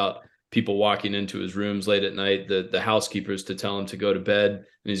anecdote about people walking into his rooms late at night, the housekeepers, to tell him to go to bed, and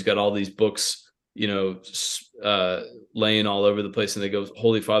he's got all these books laying all over the place, and they go,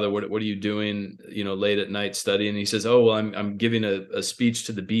 "Holy Father, what are you doing late at night studying?" And he says, "Oh, well, I'm giving a speech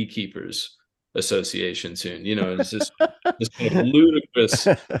to the Beekeepers Association soon." And it's just this kind of ludicrous.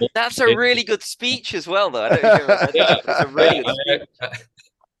 That's a really good speech as well, though. I don't know if you ever read that. It's a really good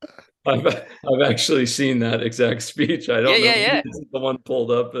speech. I've actually seen that exact speech. I don't know if it's the one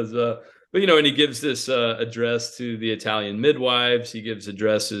pulled up as but and he gives this address to the Italian midwives. He gives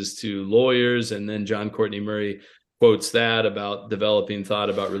addresses to lawyers, and then John Courtney Murray quotes that about developing thought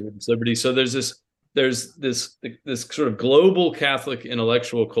about religious liberty. So there's this sort of global Catholic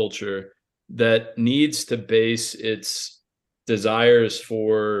intellectual culture that needs to base its desires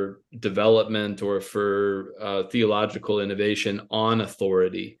for development or for theological innovation on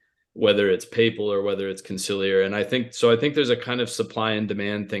authority, whether it's papal or whether it's conciliar. And I think there's a kind of supply and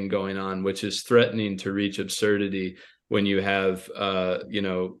demand thing going on, which is threatening to reach absurdity when you have,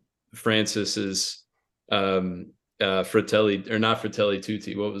 Francis's Fratelli, or not Fratelli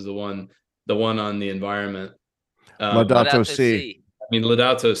Tutti. What was the one on the environment? Laudato Si. I mean,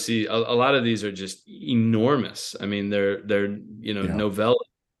 Laudato Si. A lot of these are just enormous. I mean, they're novella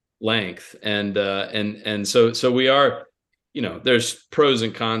length, and so we are. There's pros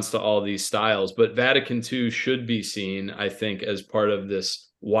and cons to all these styles, but Vatican II should be seen, I think, as part of this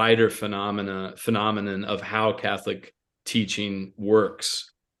wider phenomenon of how Catholic teaching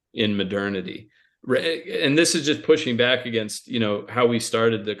works in modernity. And this is just pushing back against, how we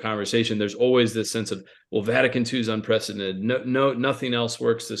started the conversation. There's always this sense of, well, Vatican II is unprecedented. No, nothing else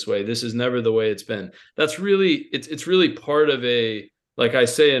works this way. This is never the way it's been. That's really, it's really part of like I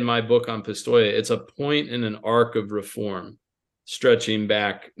say in my book on Pistoia, it's a point in an arc of reform, stretching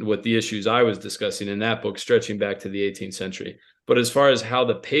back with the issues I was discussing in that book, stretching back to the 18th century. But as far as how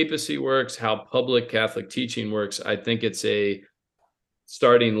the papacy works, how public Catholic teaching works, I think it's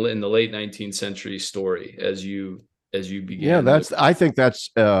starting in the late 19th century story, as you as you Yeah, began with. I think that's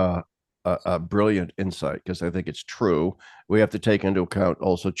a brilliant insight because I think it's true. We have to take into account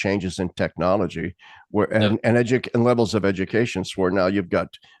also changes in technology where Yeah. and levels of education. So where now you've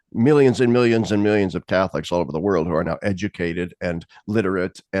got millions and millions and millions of Catholics all over the world who are now educated and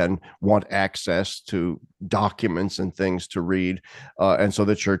literate and want access to documents and things to read. And so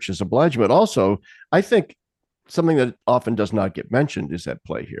the church is obliged. But also, I think something that often does not get mentioned is at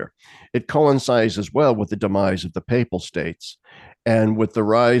play here. It coincides as well with the demise of the papal states and with the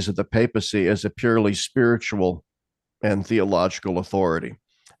rise of the papacy as a purely spiritual and theological authority,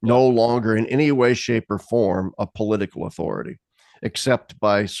 Yeah. no longer in any way, shape, or form a political authority, except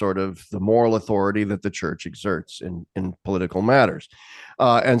by sort of the moral authority that the church exerts in political matters.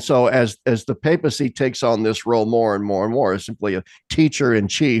 And so as the papacy takes on this role more and more and more as simply a teacher in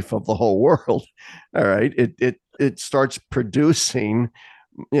chief of the whole world, all right, it starts producing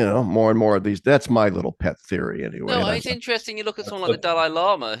more and more of these. That's my little pet theory anyway. No, And it's interesting. You look at someone like the Dalai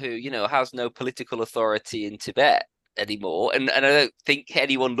Lama, who has no political authority in Tibet anymore, and I don't think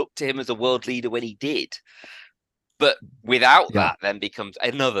anyone looked to him as a world leader when he did. But without yeah, that, then becomes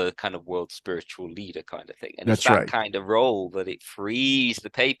another kind of world spiritual leader kind of thing, and it's that's that right. kind of role that it frees the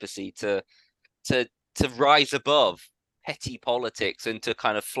papacy to to rise above petty politics and to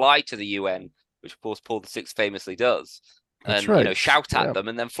kind of fly to the UN, which of course Paul VI famously does, That's and right. shout at Yeah. them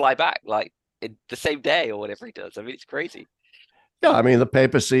and then fly back like in the same day or whatever he does. I mean, it's crazy. Yeah, I mean the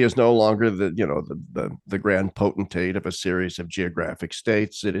papacy is no longer the grand potentate of a series of geographic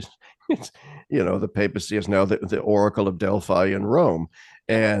states. It's the papacy is now the Oracle of Delphi in Rome,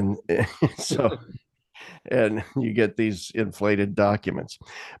 Yep. and so and you get these inflated documents.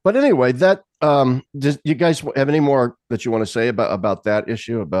 But anyway, that does you guys have any more that you want to say about that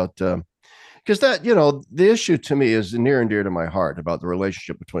issue about because that the issue to me is near and dear to my heart about the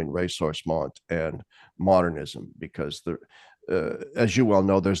relationship between ressourcement and modernism because as you well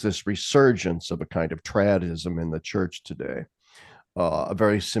know, there's this resurgence of a kind of tradism in the church today, a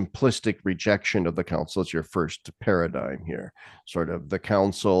very simplistic rejection of the council. It's your first paradigm here. Sort of the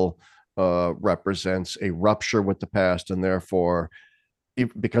council represents a rupture with the past, and therefore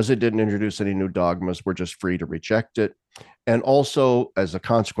because it didn't introduce any new dogmas, we're just free to reject it. And also, as a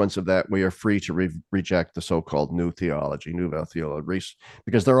consequence of that, we are free to reject the so-called new theology, nouvelle theology,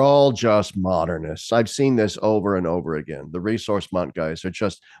 because they're all just modernists. I've seen this over and over again. The ressourcement guys are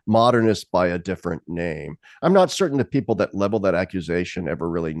just modernists by a different name. I'm not certain that people that level that accusation ever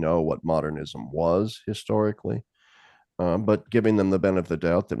really know what modernism was historically. But giving them the benefit of the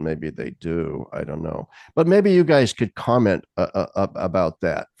doubt that maybe they do, I don't know. But maybe you guys could comment about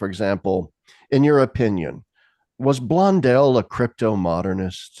that. For example, in your opinion, was Blondel a crypto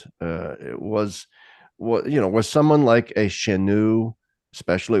modernist? Was someone like a Chenu,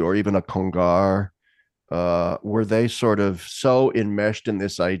 especially, or even a Congar, were they sort of so enmeshed in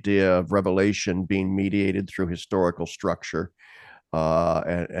this idea of revelation being mediated through historical structure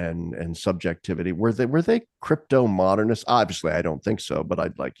and subjectivity? Were they crypto modernists? Obviously, I don't think so, but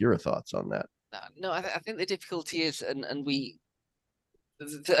I'd like your thoughts on that. No, I think the difficulty is, and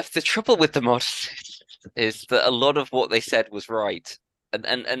the trouble with the modernists is that a lot of what they said was right,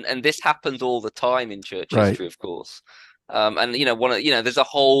 and this happens all the time in church Right. history, of course. And there's a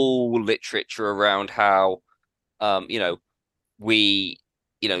whole literature around how, we,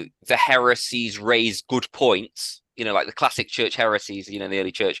 the heresies raise good points. Like the classic church heresies, in the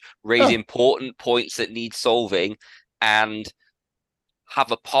early church, raise important points that need solving, and have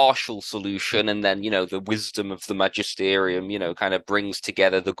a partial solution, and then the wisdom of the magisterium kind of brings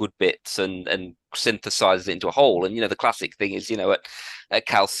together the good bits and synthesizes it into a whole. And the classic thing is at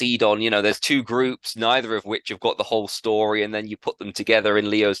Chalcedon, there's two groups, neither of which have got the whole story, and then you put them together in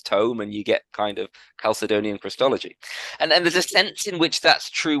Leo's tome and you get kind of Chalcedonian Christology. And there's a sense in which that's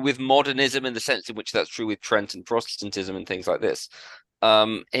true with modernism, and the sense in which that's true with Trent and Protestantism and things like this,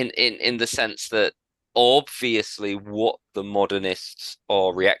 in the sense that obviously what the modernists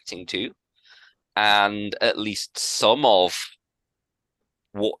are reacting to, and at least some of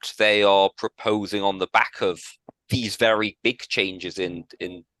what they are proposing on the back of these very big changes in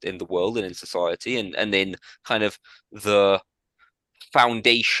the world and in society, and in kind of the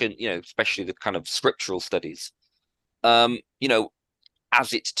foundation, especially the kind of scriptural studies,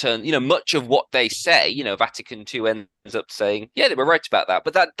 as it's turned, much of what they say, Vatican II ends up saying, yeah, they were right about that.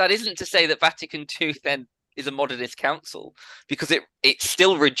 But that isn't to say that Vatican II then is a modernist council, because it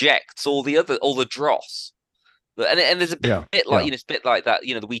still rejects all the dross. And there's a bit like, it's a bit like that,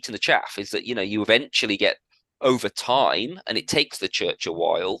 the wheat and the chaff, is that, you eventually get over time, and it takes the church a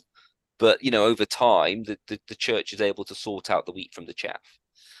while, but, over time, the church is able to sort out the wheat from the chaff.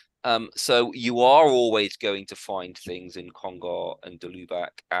 So you are always going to find things in Congar and de Lubac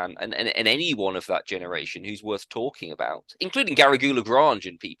and anyone of that generation who's worth talking about, including Garrigou-Lagrange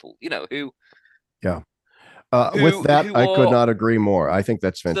and people, who Yeah. With that, who I could are not agree more. I think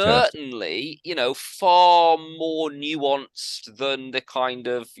that's fantastic. certainly, far more nuanced than the kind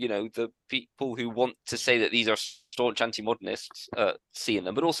of, the people who want to say that these are staunch anti-modernists see in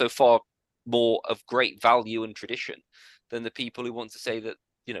them, but also far more of great value and tradition than the people who want to say that,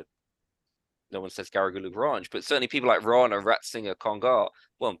 no one says Garrigou-Lagrange, but certainly people like Rana, Ratzinger, Congar,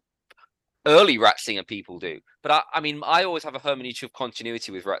 well, early Ratzinger people do. But I mean, I always have a hermeneutic of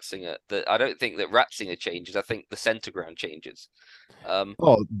continuity with Ratzinger, that I don't think that Ratzinger changes. I think the center ground changes.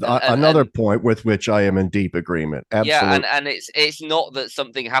 Another point with which I am in deep agreement. Absolutely. Yeah, and it's not that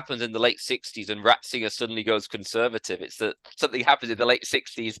something happens in the late 60s and Ratzinger suddenly goes conservative. It's that something happens in the late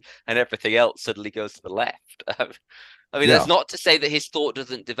 60s and everything else suddenly goes to the left. I mean, that's not to say that his thought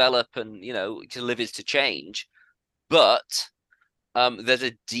doesn't develop and, to live is to change, but there's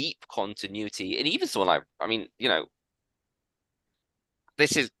a deep continuity. And even someone like, I mean,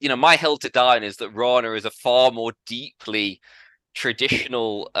 this is, my hill to die on is that Rana is a far more deeply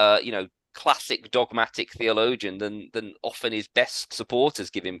traditional, classic dogmatic theologian than often his best supporters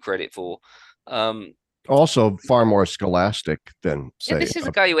give him credit for. Also far more scholastic than, say, this is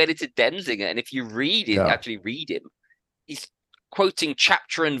a guy who edited Denzinger, and if you read it, actually read him, he's quoting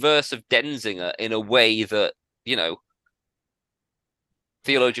chapter and verse of Denzinger in a way that,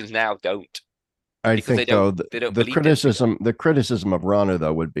 theologians now don't. I think though the criticism of Rana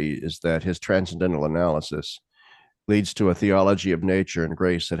though is that his transcendental analysis leads to a theology of nature and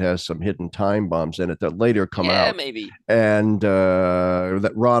grace that has some hidden time bombs in it that later come out. Maybe. And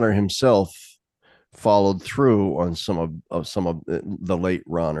that Rana himself followed through on some of the late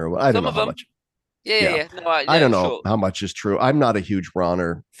Rana. I don't know how much. Yeah. No, I don't know how much is true. I'm not a huge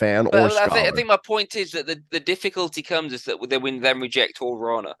Rana fan or scholar. I think my point is that the difficulty comes is that they then reject all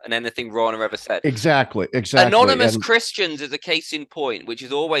Rana and anything Rana ever said. Exactly. Anonymous Christians is a case in point, which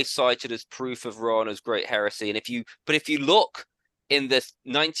is always cited as proof of Rana's great heresy. And if you look in the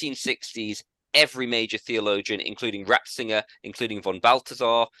 1960s, every major theologian, including Ratzinger, including von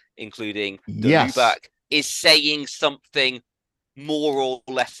Balthasar, including de Lubac, is saying something more or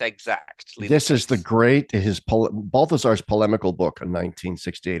less exactly. This is Balthasar's polemical book in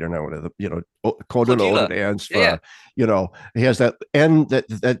 1968 or no, Cordula Ernst. He has that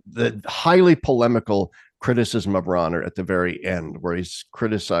highly polemical criticism of Rana at the very end, where he's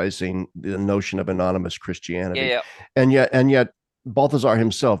criticizing the notion of anonymous Christianity. And yet Balthasar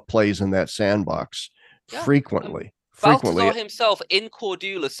himself plays in that sandbox frequently. Balthasar himself in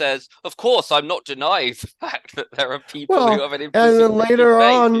Cordula says, of course, I'm not denying the fact that there are people who have an implicit and then later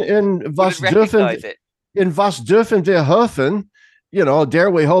on in Was dürfen wir hoffen, dare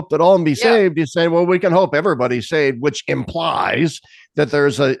we hope that all be saved? He's saying, well, we can hope everybody's saved, which implies that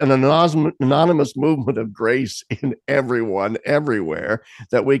there's an anonymous movement of grace in everyone, everywhere,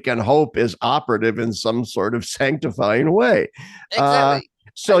 that we can hope is operative in some sort of sanctifying way. Exactly.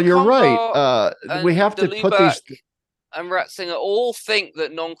 So and you're right. We have to put these... And Ratzinger all think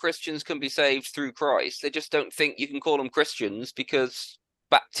that non-Christians can be saved through Christ. They just don't think you can call them Christians because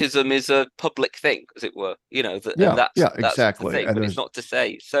baptism is a public thing, as it were. That's exactly. The thing, but it's not to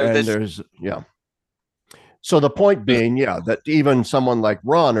say. So So the point being, that even someone like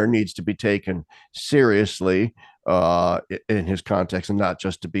Rana needs to be taken seriously in his context and not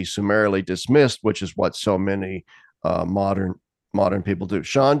just to be summarily dismissed, which is what so many modern people do.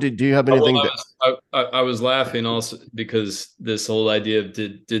 Shaun, do you have anything? I was laughing also because this whole idea of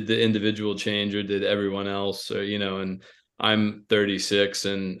did the individual change or did everyone else, or and I'm 36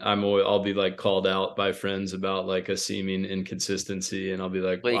 and I'll be like called out by friends about like a seeming inconsistency, and I'll be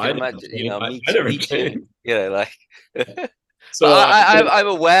like, well, I never changed. So I'm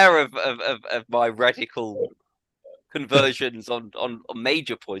aware of my radical conversions on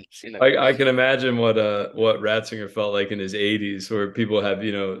major points. I can imagine what Ratzinger felt like in his 80s, where people have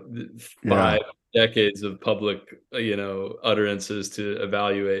 5 decades of public utterances to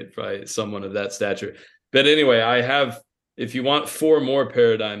evaluate by someone of that stature. But anyway, I have, if you want 4 more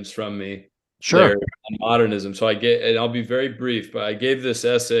paradigms from me, sure, on modernism. So and I'll be very brief, but I gave this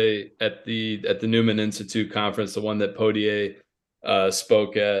essay at the Newman Institute conference, the one that Podier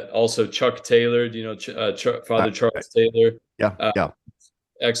spoke at. Also Chuck Taylor, Father Charles Taylor,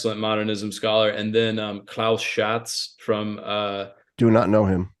 excellent modernism scholar, and then Klaus Schatz from do not know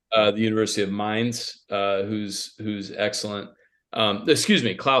him, the University of Mainz, who's excellent. Excuse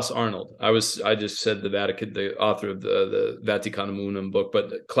me, Klaus Arnold. I just said the Vatican, the author of the Vaticanum Unum book,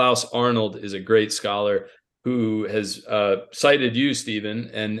 but Klaus Arnold is a great scholar. who has cited you, Stephen,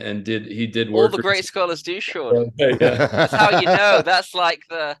 and did All work. the great scholars do, Shaun. Yeah. That's how you know. That's like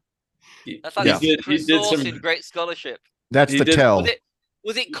the He secret did sauce some. in great scholarship. That's He the did. tell.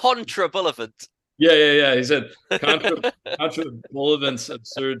 Was it contra Bullivant? Yeah. He said contra Bullivant's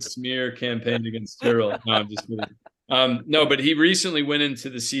absurd smear campaign against Tyrrell. No, I'm just kidding. No, but he recently went into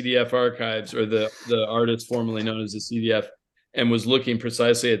the CDF archives, or the artist formerly known as the CDF, and was looking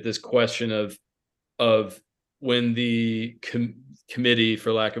precisely at this question of when the committee,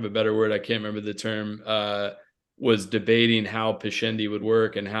 for lack of a better word, I can't remember the term, was debating how Pascendi would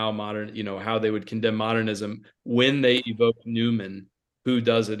work and how how they would condemn modernism when they evoke Newman, who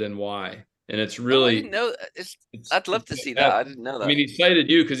does it and why. And it's really, I didn't know. I'd love to see that. I didn't know that. I mean, he cited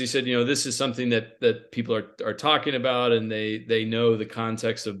you because he said, this is something that people are talking about, and they know the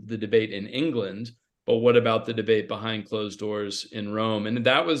context of the debate in England, but what about the debate behind closed doors in Rome? And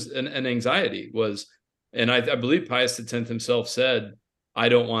that was an anxiety and I believe Pius X himself said, I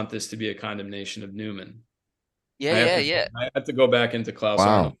don't want this to be a condemnation of Newman. Yeah. I have to go back into Klaus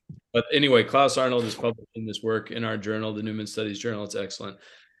Arnold. But anyway, Klaus Arnold is publishing this work in our journal, the Newman Studies Journal. It's excellent.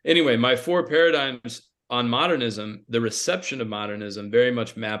 Anyway, my 4 paradigms on modernism, the reception of modernism, very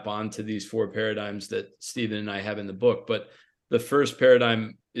much map onto these 4 paradigms that Stephen and I have in the book. But the first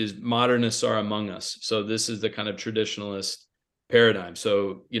paradigm is modernists are among us. So this is the kind of traditionalist paradigm.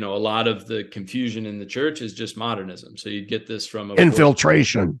 So, a lot of the confusion in the church is just modernism. So you'd get this from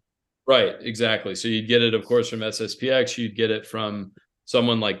infiltration. Right, exactly. So you'd get it, of course, from SSPX. You'd get it from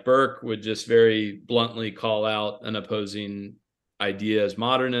someone like Burke, would just very bluntly call out an opposing idea as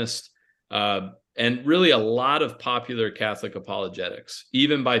modernist. And really a lot of popular Catholic apologetics,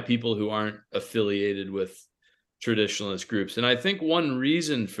 even by people who aren't affiliated with traditionalist groups. And I think one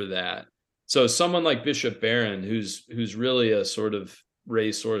reason for that, so someone like Bishop Barron, who's really a sort of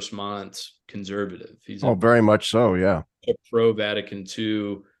Ray Source-Mont conservative. He's very much so, yeah. A pro-Vatican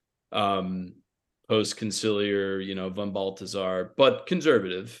II, post-conciliar, von Balthasar, but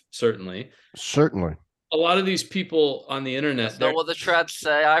conservative, certainly. Certainly. A lot of these people on the internet. That's not what the trads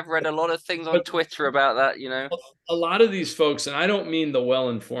say. I've read a lot of things on Twitter about that, A lot of these folks, and I don't mean the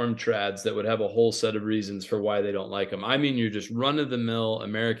well-informed trads that would have a whole set of reasons for why they don't like them. I mean, you're just run-of-the-mill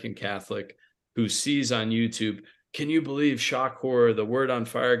American Catholic who sees on YouTube, can you believe shock horror, the Word on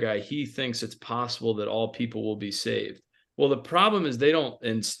Fire guy, he thinks it's possible that all people will be saved. Well, the problem is they don't,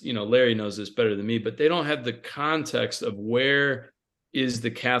 and Larry knows this better than me, but they don't have the context of where is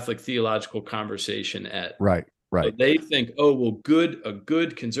the Catholic theological conversation at. Right. So they think, a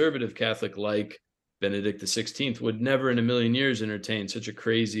good conservative Catholic like Benedict XVI would never in a million years entertain such a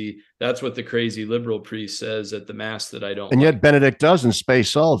crazy, that's what the crazy liberal priest says at the mass that I don't and like. Yet Benedict does in Spe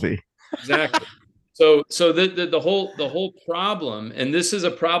Salvi. Exactly. So the whole problem, and this is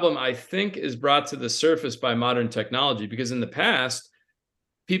a problem I think is brought to the surface by modern technology, because in the past,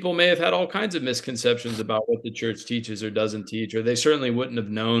 people may have had all kinds of misconceptions about what the church teaches or doesn't teach, or they certainly wouldn't have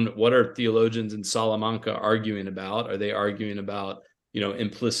known what are theologians in Salamanca arguing about. Are they arguing about,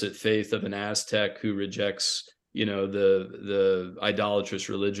 implicit faith of an Aztec who rejects, the idolatrous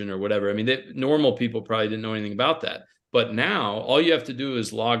religion or whatever? I mean, normal people probably didn't know anything about that. But now all you have to do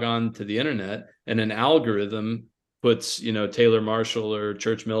is log on to the internet, and an algorithm puts, Taylor Marshall or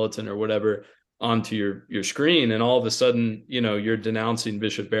Church Militant or whatever onto your screen, and all of a sudden, you're denouncing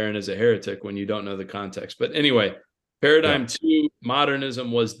Bishop Barron as a heretic when you don't know the context. But anyway, paradigm 2,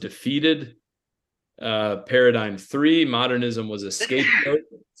 modernism was defeated. Paradigm 3, modernism was a scapegoat.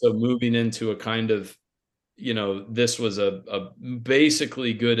 So moving into a kind of, this was a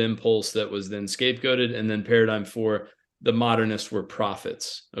basically good impulse that was then scapegoated. And then paradigm 4, the modernists were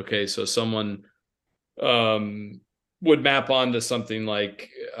prophets. Okay, so someone would map onto something like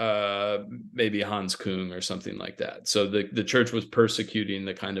maybe Hans Kung or something like that. So the church was persecuting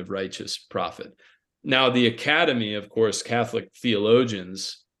the kind of righteous prophet. Now, the academy, of course, Catholic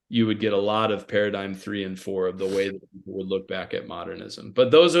theologians, you would get a lot of paradigm 3 and 4 of the way that people would look back at modernism.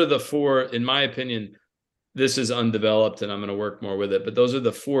 But those are the 4, in my opinion, this is undeveloped and I'm going to work more with it, but those are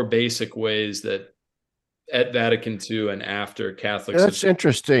the 4 basic ways that at Vatican II and after Catholics. That's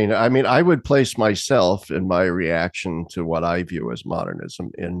interesting. I mean, I would place myself in my reaction to what I view as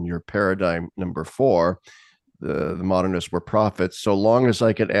modernism in your paradigm number 4. The modernists were prophets, so long as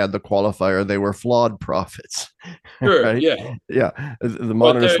I could add the qualifier, they were flawed prophets. Sure. Right? Yeah. The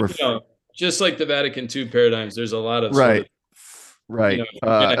modernists were just like the Vatican II paradigms. There's a lot of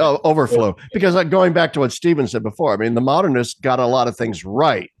overflow. Because going back to what Stephen said before, I mean, the modernists got a lot of things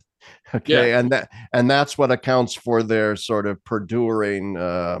right. Okay, and that's what accounts for their sort of perduring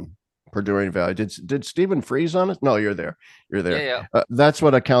Perduring value. Did Stephen freeze on us? No, you're there. You're there. Yeah, That's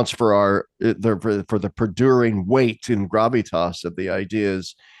what accounts for for the perduring weight in gravitas of the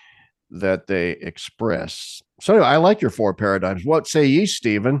ideas that they express. So anyway, I like your four paradigms. What say ye,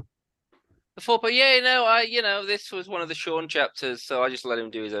 Stephen? but yeah, this was one of the Shaun chapters, so I just let him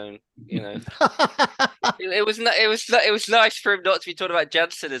do his own. It was nice for him not to be talking about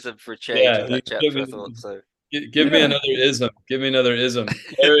Jansenism for a change in that chapter. I thought so. Give me another ism. Give me another ism.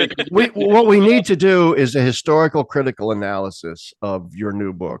 What we need to do is a historical critical analysis of your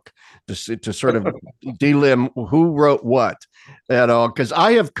new book to sort of delim who wrote what, because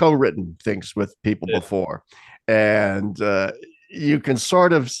I have co-written things with people before, and you can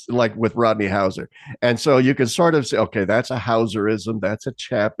sort of, like with Rodney Hauser, and so you can sort of say, okay, that's a Hauserism, that's a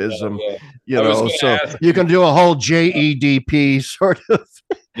Chappism, so you can do a whole JEDP sort of.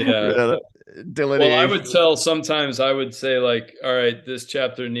 Yeah. Delineation. Well, I would say, like, all right, this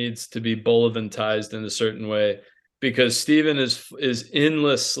chapter needs to be Bullivantized in a certain way, because Stephen is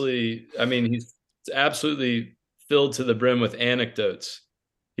endlessly, I mean, he's absolutely filled to the brim with anecdotes.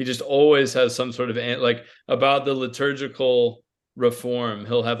 He just always has some sort of like about the liturgical reform.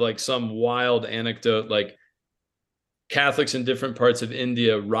 He'll have like some wild anecdote, like Catholics in different parts of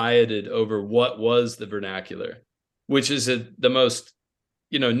India rioted over what was the vernacular, which is the most,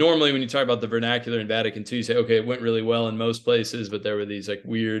 normally when you talk about the vernacular in Vatican II, you say, okay, it went really well in most places, but there were these like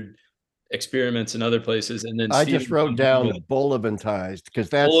weird experiments in other places. And then I just wrote down Bullivantized, because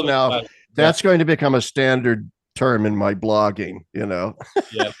that's going to become a standard term in my blogging, Yeah.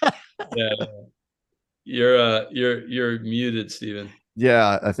 You're muted, Stephen.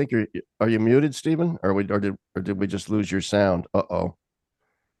 Yeah, I think are you muted, Stephen? Or did we just lose your sound? Uh-oh.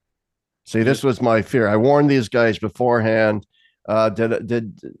 See, this was my fear. I warned these guys beforehand. I don't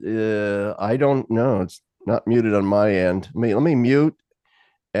know. It's not muted on my end. Let me mute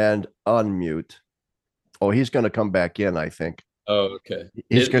and unmute. Oh, he's going to come back in, I think. Oh, okay.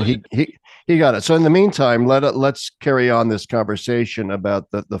 He got it. So in the meantime, let's carry on this conversation about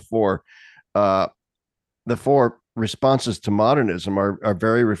the four responses to modernism are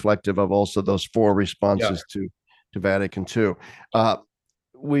very reflective of also those four responses to Vatican II.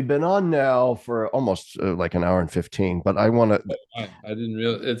 We've been on now for almost like an hour and 15, but I want to. I didn't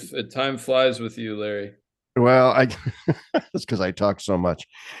realize time flies with you, Larry. Well, it's because I talk so much,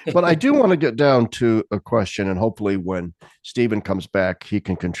 but I do want to get down to a question, and hopefully when Stephen comes back, he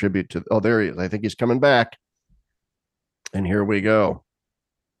can contribute to. Oh, there he is. I think he's coming back. And here we go.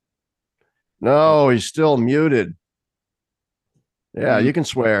 No, he's still muted. Yeah, you can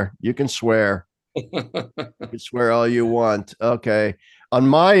swear. You can swear. You can swear all you want. Okay. On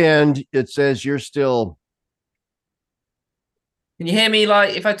my end, it says you're still. Can you hear me?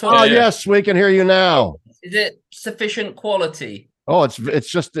 Like if I talk? Oh, yes, we can hear you now. Is it sufficient quality? Oh,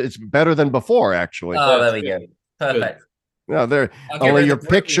 it's better than before, actually. Oh, there we go. Perfect. No, only your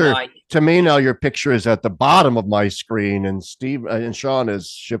picture to me now. Your picture is at the bottom of my screen, and Steve and Shaun is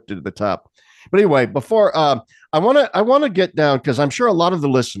shifted to the top. But anyway, before I want to get down, because I'm sure a lot of the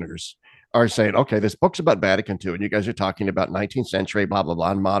listeners are saying, okay, this book's about Vatican II, and you guys are talking about 19th century, blah, blah,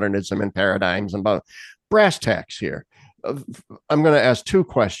 blah, and modernism and paradigms and blah, brass tacks here. I'm going to ask two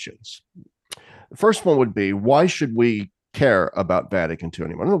questions. The first one would be, why should we care about Vatican II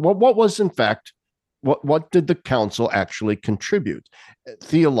anymore? What was, in fact, what did the council actually contribute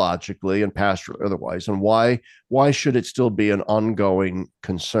theologically and pastorally otherwise, and why should it still be an ongoing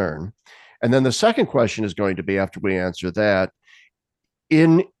concern? And then the second question is going to be, after we answer that,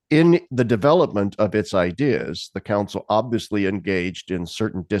 in the development of its ideas, the council obviously engaged in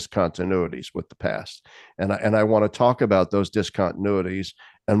certain discontinuities with the past. And I want to talk about those discontinuities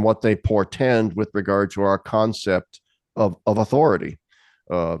and what they portend with regard to our concept of authority,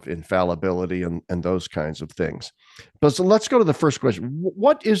 of infallibility, and those kinds of things. But so let's go to the first question.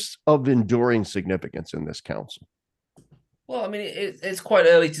 What is of enduring significance in this council? Well, I mean, it's quite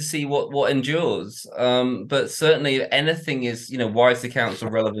early to see what endures, but certainly if anything is, why is the council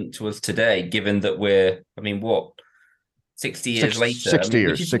relevant to us today, given that we're, 60 years later? 60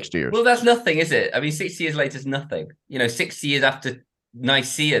 years, 60 years. Well, that's nothing, is it? 60 years later is nothing. 60 years after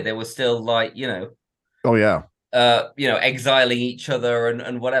Nicaea, there was still oh, yeah. Exiling each other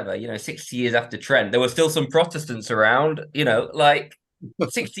and whatever, 60 years after Trent, there were still some Protestants around,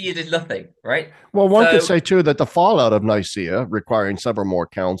 60 years is nothing, right? Well, one could say, too, that the fallout of Nicaea, requiring several more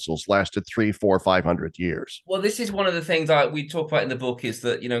councils, lasted 300, 400, 500 years. Well, this is one of the things we talk about in the book, is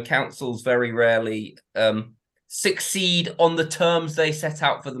that, councils very rarely succeed on the terms they set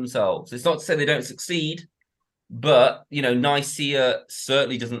out for themselves. It's not to say they don't succeed, but, Nicaea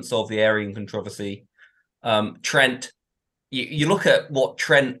certainly doesn't solve the Arian controversy. Trent you look at what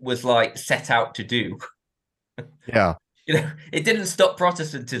Trent was like set out to do. Yeah. It didn't stop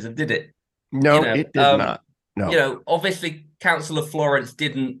Protestantism, did it? No, it did not. No. Obviously, Council of Florence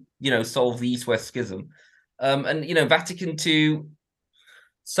didn't, solve the East-West Schism, and Vatican II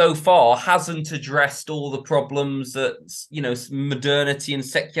so far hasn't addressed all the problems that modernity and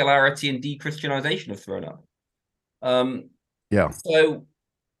secularity and de-Christianization have thrown up. Yeah. So,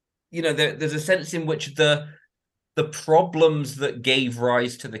 there's a sense in which the problems that gave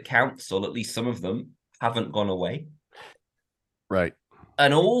rise to the council, at least some of them, haven't gone away. Right.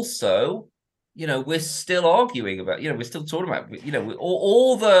 And also, we're still arguing about, we're still talking about,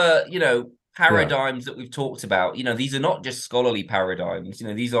 all the, paradigms that we've talked about, these are not just scholarly paradigms,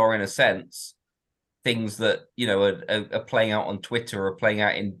 these are in a sense things that, are playing out on Twitter or playing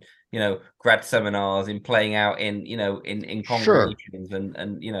out in, grad seminars and playing out in, in congregations.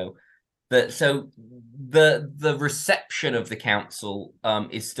 Sure. And so the reception of the council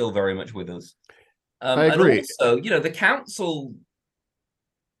is still very much with us. I agree. And also, the council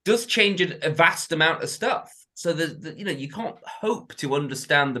does change a vast amount of stuff. So you can't hope to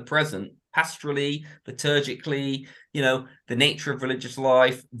understand the present pastorally, liturgically, the nature of religious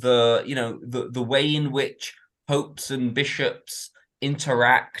life, the way in which popes and bishops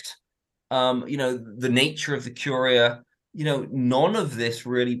interact, the nature of the curia. None of this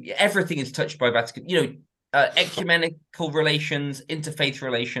really, everything is touched by Vatican, ecumenical relations, interfaith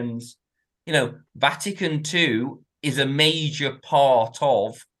relations. Vatican II is a major part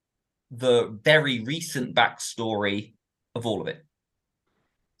of the very recent backstory of all of it.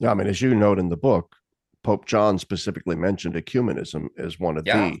 Yeah, I mean, as you note in the book, Pope John specifically mentioned ecumenism as one of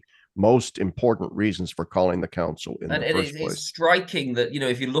the most important reasons for calling the council in the first place. It's striking that,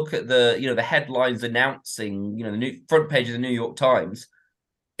 if you look at the headlines announcing, the new front page of the New York Times,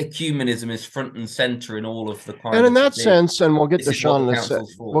 ecumenism is front and center in all of the kind. And in that sense, and we'll get to Shaun in a second.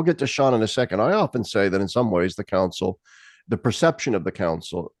 We'll get to Shaun in a second. I often say that in some ways, the council, the perception of the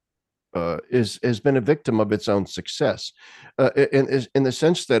council, has been a victim of its own success, in the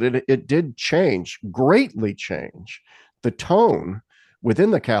sense that it did greatly change the tone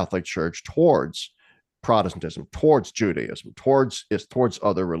within the Catholic Church towards Protestantism, towards Judaism, towards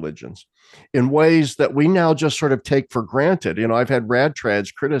other religions, in ways that we now just sort of take for granted. I've had rad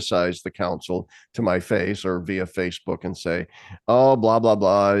trads criticize the council to my face or via Facebook and say, "Oh, blah blah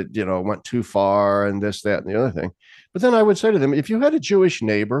blah," went too far and this, that, and the other thing. But then I would say to them, if you had a Jewish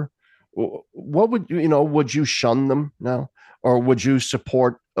neighbor, what would you shun them now, or would you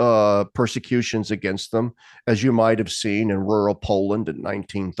support persecutions against them, as you might have seen in rural Poland in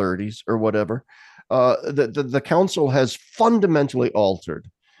 1930s or whatever? The council has fundamentally altered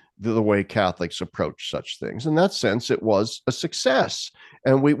the way Catholics approach such things. In that sense, it was a success,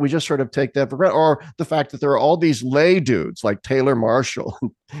 and we just sort of take that for granted. Or the fact that there are all these lay dudes like Taylor Marshall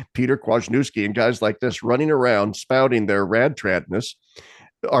and Peter Kwasniewski and guys like this running around spouting their rad-tradness,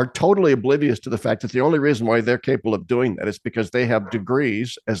 are totally oblivious to the fact that the only reason why they're capable of doing that is because they have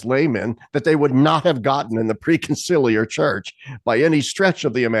degrees as laymen that they would not have gotten in the pre-conciliar church by any stretch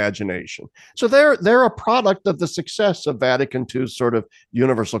of the imagination. So they're a product of the success of Vatican II's sort of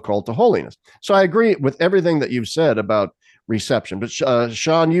universal call to holiness. So I agree with everything that you've said about reception. But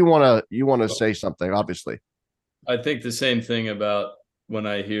Shaun, you want to say something, obviously. I think the same thing about when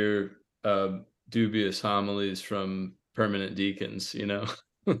I hear dubious homilies from permanent deacons,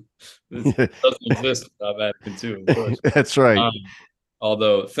 This doesn't exist about Vatican II, of course. That's right.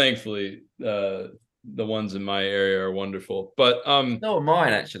 Although thankfully the ones in my area are wonderful. But no,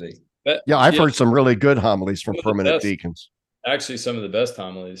 mine actually. I've heard some really good homilies from permanent deacons. Actually, some of the best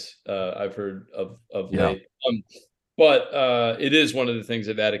homilies I've heard of late. But it is one of the things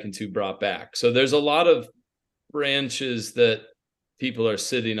that Vatican II brought back. So there's a lot of branches that people are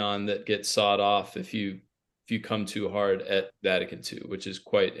sitting on that get sawed off if you come too hard at Vatican II, which is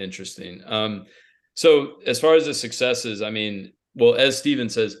quite interesting. So as far as the successes, I mean, well, as Stephen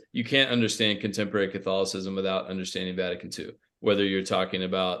says, you can't understand contemporary Catholicism without understanding Vatican II, whether you're talking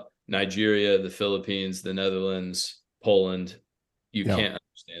about Nigeria, the Philippines, the Netherlands, Poland, you can't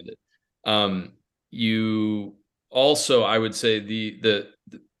understand it. You also, I would say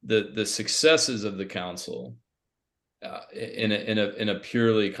the successes of the council in a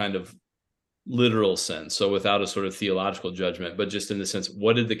purely kind of literal sense, so without a sort of theological judgment, but just in the sense,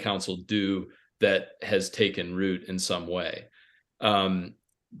 what did the council do that has taken root in some way?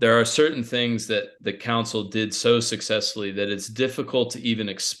 There are certain things that the council did so successfully that it's difficult to even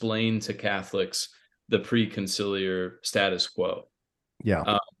explain to Catholics the pre-conciliar status quo.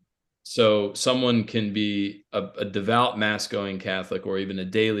 So someone can be a devout mass-going Catholic or even a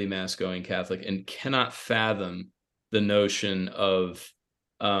daily mass-going Catholic and cannot fathom the notion of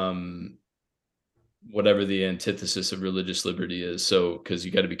whatever the antithesis of religious liberty is. So, because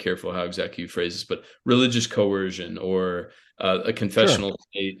you got to be careful how exactly you phrase this, but religious coercion, or a confessional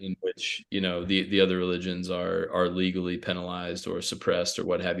state in which, you know, the other religions are legally penalized or suppressed or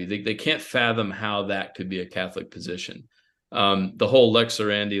what have you. They can't fathom how that could be a Catholic position. The whole lex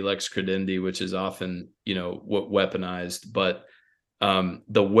orandi, lex credendi, which is often, you know, weaponized, but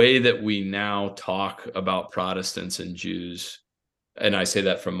the way that we now talk about Protestants and Jews, and I say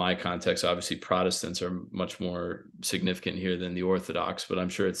that from my context, obviously Protestants are much more significant here than the Orthodox, but I'm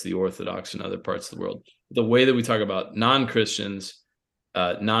sure it's the Orthodox in other parts of the world. The way that we talk about non-Christians,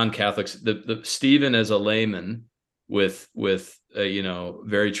 non-Catholics, the Stephen, as a layman with you know,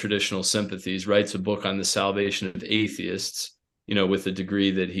 very traditional sympathies, writes a book on the salvation of atheists, you know, with the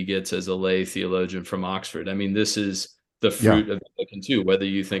degree that he gets as a lay theologian from Oxford. I mean, this is the fruit of Vatican II, whether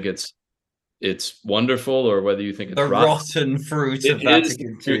you think it's wonderful or whether you think it's the rotten fruit of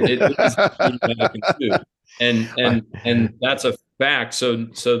Vatican II. It is Vatican II. And that's a fact. So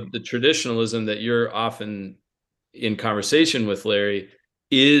the traditionalism that you're often in conversation with, Larry,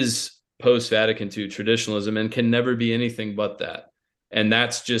 is post-Vatican II traditionalism and can never be anything but that. And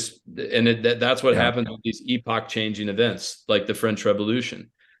that's just, and that's what happens with these epoch-changing events like the French Revolution.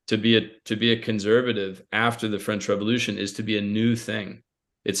 To be a conservative after the French Revolution is to be a new thing.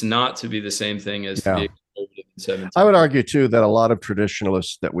 It's not to be the same thing as to be a conservative in 17. I would argue, too, that a lot of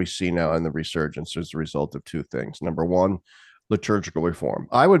traditionalists that we see now in the resurgence is a result of two things. Number one, liturgical reform.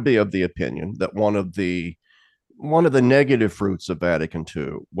 I would be of the opinion that one of the negative fruits of Vatican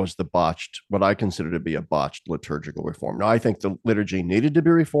II was the botched, what I consider to be a botched liturgical reform. Now, I think the liturgy needed to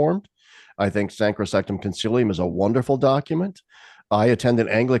be reformed. I think Sacrosanctum Concilium is a wonderful document. I attend an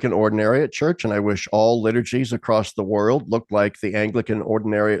Anglican ordinariate church, and I wish all liturgies across the world looked like the Anglican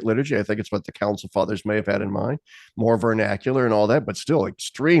ordinariate liturgy. I think it's what the Council Fathers may have had in mind, more vernacular and all that, but still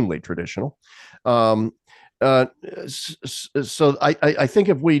extremely traditional. So I think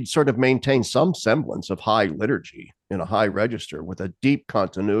if we'd sort of maintain some semblance of high liturgy in a high register with a deep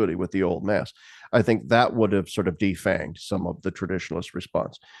continuity with the old Mass, I think that would have sort of defanged some of the traditionalist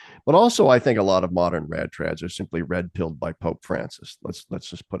response. But also, I think a lot of modern rad trads are simply red pilled by Pope Francis. Let's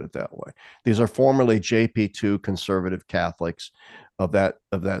just put it that way. These are formerly JP2 conservative Catholics of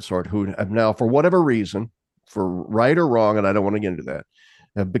that sort who have now, for whatever reason, for right or wrong, and I don't want to get into that,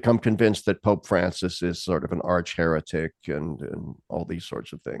 have become convinced that Pope Francis is sort of an arch heretic and all these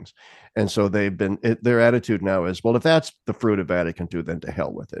sorts of things. And so their attitude now is, well, if that's the fruit of Vatican II, then to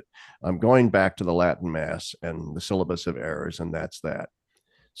hell with it. I'm going back to the Latin Mass and the syllabus of errors, and that's that.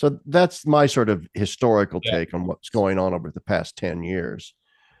 So that's my sort of historical take on what's going on over the past 10 years.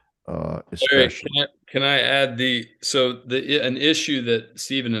 Especially. Larry, can I add an issue that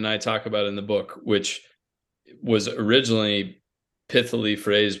Stephen and I talk about in the book, which was originally pithily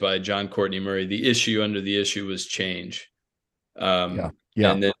phrased by John Courtney Murray. The issue under the issue was change. And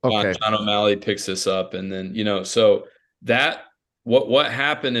then John O'Malley picks this up, and then, you know, so that what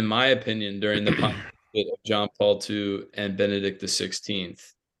happened, in my opinion, during the pontificate of John Paul II and Benedict XVI,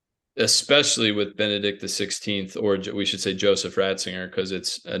 especially with Benedict XVI, or we should say Joseph Ratzinger, because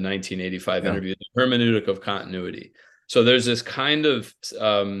it's a 1985 interview, the hermeneutic of continuity. So there's this kind of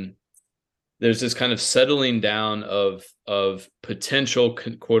settling down of potential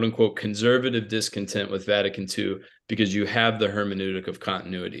quote unquote conservative discontent with Vatican II because you have the hermeneutic of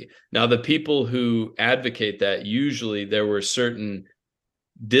continuity. Now, the people who advocate that, usually there were certain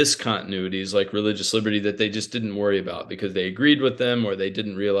discontinuities like religious liberty that they just didn't worry about because they agreed with them, or they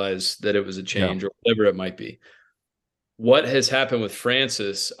didn't realize that it was a change, or whatever it might be. What has happened with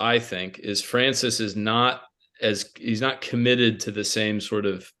Francis, I think, is Francis is he's not committed to the same sort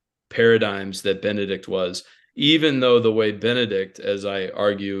of paradigms that Benedict was, even though the way Benedict, as I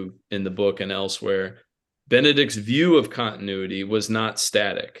argue in the book and elsewhere, Benedict's view of continuity was not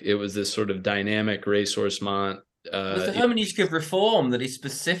static. It was this sort of dynamic ressourcement. It was the hermeneutic of reform that he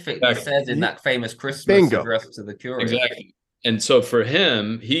specifically said in that famous Christmas address to the Curate. Exactly. And so for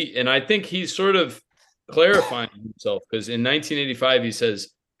him, and I think he's sort of clarifying himself, because in 1985 he says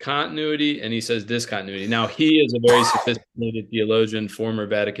continuity and he says discontinuity. Now, he is a very sophisticated theologian, former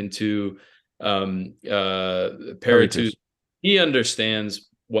Vatican II Peritus. He understands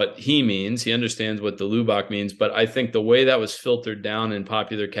what he means. He understands what the Lubach means. But I think the way that was filtered down in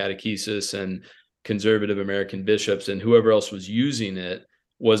popular catechesis and conservative American bishops and whoever else was using it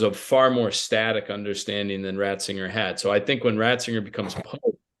was a far more static understanding than Ratzinger had. So I think when Ratzinger becomes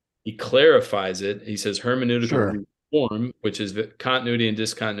pope, he clarifies it. He says hermeneutical reform, which is continuity and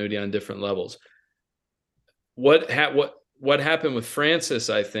discontinuity on different levels. What happened with Francis,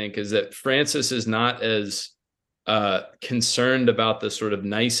 I think, is that Francis is not as concerned about the sort of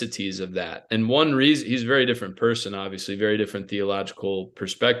niceties of that. And one reason, he's a very different person, obviously, very different theological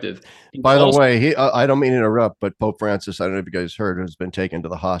perspective. By the way, I don't mean to interrupt, but Pope Francis, I don't know if you guys heard, has been taken to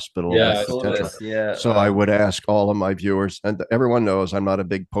the hospital. Yeah, with potential. Yeah. So I would ask all of my viewers, and everyone knows I'm not a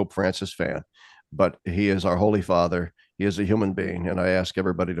big Pope Francis fan, but he is our Holy Father. He is a human being, and I ask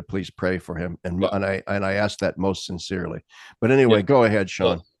everybody to please pray for him, and I ask that most sincerely. But anyway, go ahead,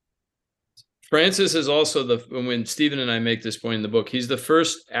 Shaun. Well, Francis is also when Stephen and I make this point in the book, he's the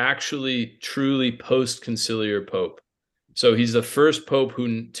first actually truly post-conciliar pope. So he's the first pope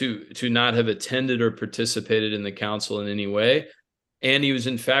who to not have attended or participated in the council in any way. And he was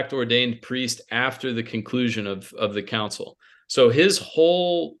in fact ordained priest after the conclusion of the council. So his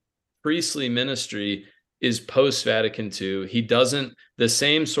whole priestly ministry is post-Vatican II. He doesn't, the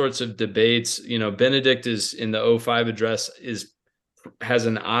same sorts of debates, Benedict is in the 05 address has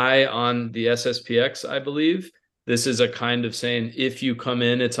an eye on the SSPX, I believe. This is a kind of saying, if you come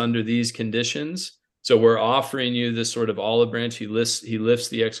in, it's under these conditions. So we're offering you this sort of olive branch. He lifts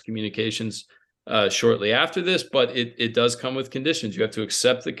the excommunications shortly after this, but it does come with conditions. You have to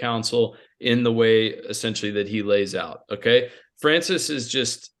accept the council in the way essentially that he lays out. Okay. Francis is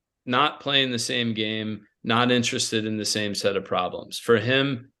just not playing the same game, not interested in the same set of problems. For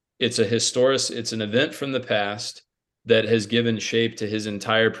him, it's an event from the past that has given shape to his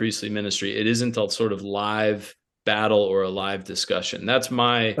entire priestly ministry. It isn't a sort of live battle or a live discussion. That's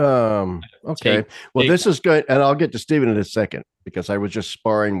my okay. Well, this is good, and I'll get to Stephen in a second because I was just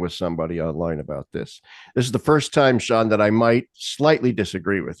sparring with somebody online about this. This is the first time, Shaun, that I might slightly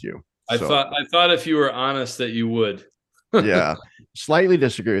disagree with you. I thought if you were honest that you would. Yeah, slightly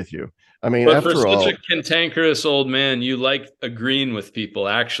disagree with you. I mean, but after all, such a cantankerous old man, you like agreeing with people,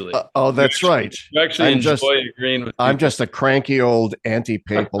 actually. That's right. You actually enjoy agreeing with people. I'm just a cranky old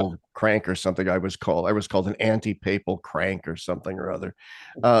anti-papal crank or something. I was called an anti-papal crank or something or other,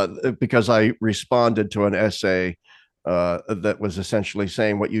 because I responded to an essay that was essentially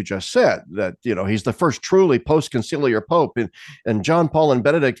saying what you just said, that he's the first truly post-conciliar pope, and John Paul and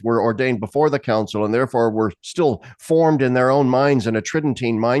Benedict were ordained before the council, and therefore were still formed in their own minds in a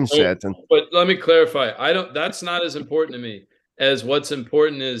Tridentine mindset. But let me clarify, that's not as important to me as what's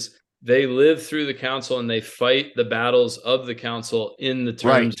important is they live through the council and they fight the battles of the council in the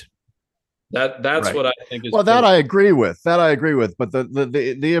terms. Right. That's right. What I think is. Well, that I agree with. But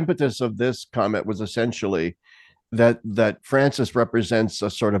the impetus of this comment was essentially that Francis represents a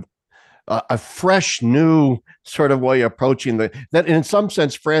sort of a fresh, new sort of way of approaching that in some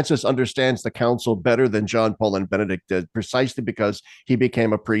sense, Francis understands the council better than John Paul and Benedict did, precisely because he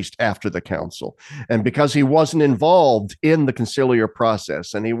became a priest after the council. And because he wasn't involved in the conciliar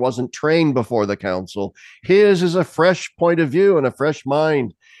process and he wasn't trained before the council, his is a fresh point of view and a fresh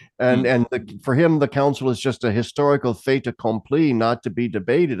mind. And for him, the council is just a historical fait accompli, not to be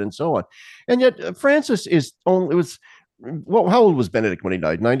debated and so on. And yet Francis how old was Benedict when he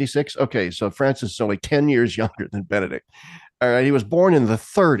died? 96? Okay, so Francis is only 10 years younger than Benedict. All right, he was born in the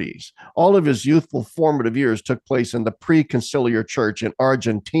 30s. All of his youthful formative years took place in the pre-conciliar church in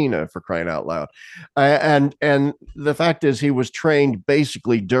Argentina, for crying out loud. And the fact is he was trained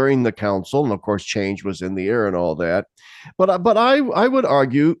basically during the council, and of course change was in the air and all that. But I would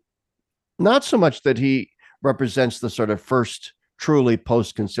argue not so much that he represents the sort of first truly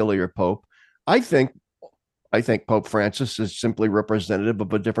post-conciliar pope. I think Pope Francis is simply representative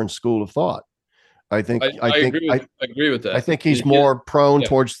of a different school of thought. I agree with that. I think he's more prone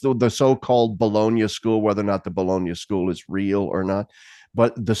towards the so-called Bologna school, whether or not the Bologna school is real or not,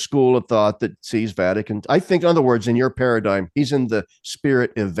 but the school of thought that sees Vatican. I think, in other words, in your paradigm, he's in the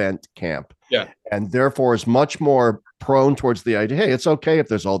spirit event camp. Yeah. And therefore is much more prone towards the idea, hey, it's okay if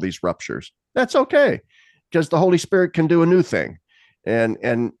there's all these ruptures. That's okay, because the Holy Spirit can do a new thing. And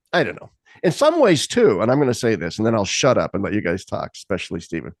I don't know. In some ways, too, and I'm going to say this, and then I'll shut up and let you guys talk, especially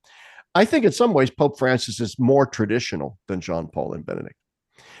Stephen. I think in some ways, Pope Francis is more traditional than John Paul and Benedict.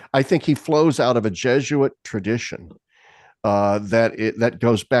 I think he flows out of a Jesuit tradition that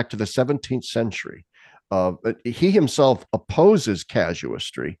goes back to the 17th century. He himself opposes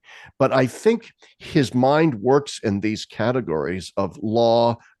casuistry, but I think his mind works in these categories of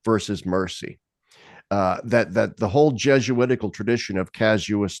law versus mercy. That the whole Jesuitical tradition of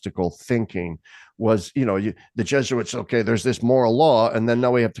casuistical thinking was, the Jesuits, okay, there's this moral law, and then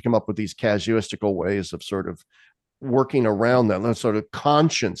now we have to come up with these casuistical ways of sort of working around that sort of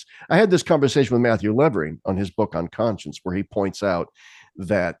conscience. I had this conversation with Matthew Levering on his book on conscience, where he points out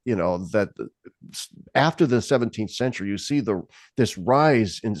that, that after the 17th century, you see this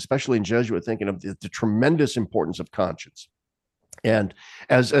rise, especially in Jesuit thinking, of the tremendous importance of conscience. and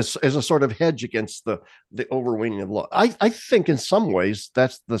as a sort of hedge against the overweening of law. I think in some ways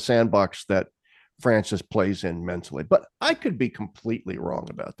that's the sandbox that Francis plays in mentally, but I could be completely wrong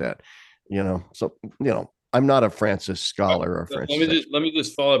about that. So I'm not a Francis scholar or Francis. Let me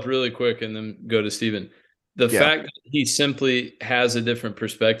just follow up really quick and then go to Stephen. The fact that he simply has a different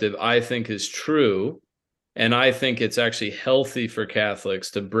perspective, I think, is true. And I think it's actually healthy for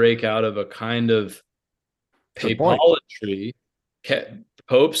Catholics to break out of a kind of papolatry.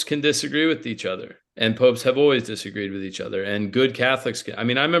 Popes can disagree with each other, and popes have always disagreed with each other. And good Catholics can. I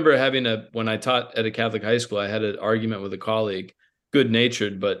mean, I remember having when I taught at a Catholic high school, I had an argument with a colleague,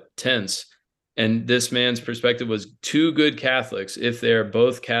 good-natured but tense. And this man's perspective was two good Catholics, if they are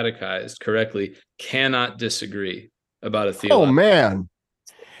both catechized correctly, cannot disagree about a theology. Oh, man.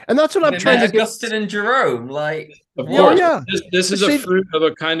 And that's what I'm trying to get. Augustine and Jerome, like, of course, yeah. This is a fruit of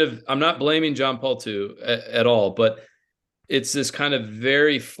a kind of, I'm not blaming John Paul II at all, but it's this kind of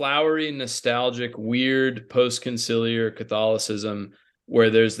very flowery, nostalgic, weird post-conciliar Catholicism where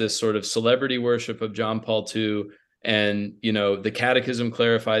there's this sort of celebrity worship of John Paul II. And, the catechism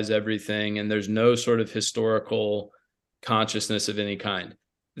clarifies everything, and there's no sort of historical consciousness of any kind.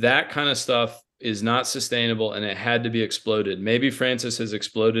 That kind of stuff is not sustainable, and it had to be exploded. Maybe Francis has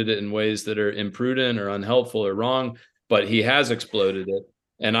exploded it in ways that are imprudent or unhelpful or wrong, but he has exploded it.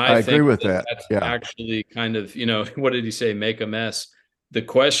 And I agree with that. That's actually kind of, what did he say? Make a mess. The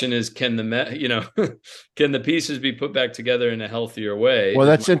question is, can can the pieces be put back together in a healthier way? Well,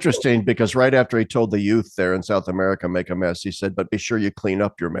 that's interesting because right after he told the youth there in South America, make a mess, he said, but be sure you clean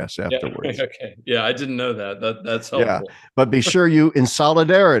up your mess afterwards. Yeah, okay. Yeah, I didn't know that. That's helpful. Yeah, but be sure you, in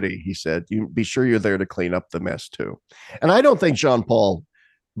solidarity, he said, you be sure you're there to clean up the mess too. And I don't think John Paul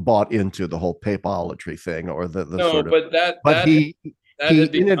bought into the whole papolatry thing or the no, sort of, but he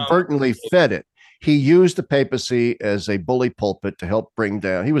inadvertently fed it. He used the papacy as a bully pulpit to help bring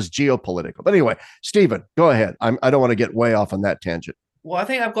down. He was geopolitical. But anyway, Stephen, go ahead. I don't want to get way off on that tangent. Well, I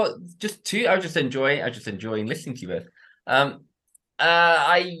think I've got just two. I'm just enjoying listening to you both.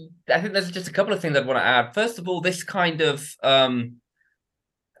 I think there's just a couple of things I want to add. First of all, this kind of and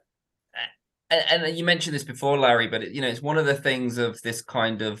you mentioned this before, Larry, but it's one of the things of this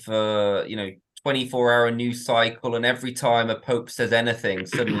kind of 24-hour news cycle, and every time a pope says anything,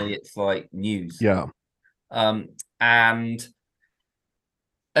 suddenly it's like news. Yeah. And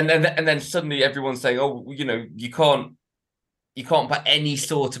then suddenly everyone's saying, oh, you can't put any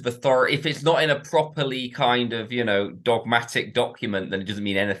sort of authority if it's not in a properly kind of dogmatic document, then it doesn't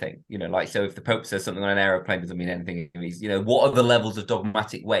mean anything. So if the Pope says something on an aeroplane, it doesn't mean anything. It means, what are the levels of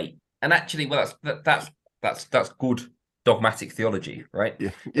dogmatic weight? And actually, well, that's good dogmatic theology, right?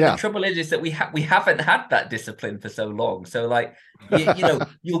 Yeah. The trouble is that we haven't had that discipline for so long. So like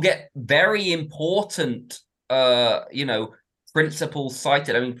you'll get very important principles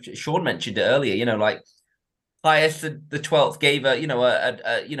cited. I mean, Shaun mentioned it earlier. Like Pius the 12th gave a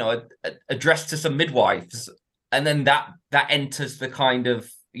address to some midwives, and then that enters the kind of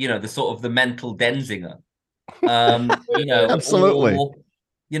the sort of the mental Denzinger. Absolutely.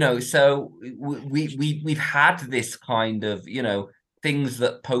 So we've had this kind of, things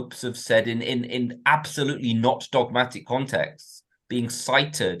that popes have said in absolutely not dogmatic contexts being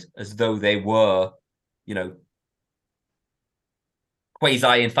cited as though they were,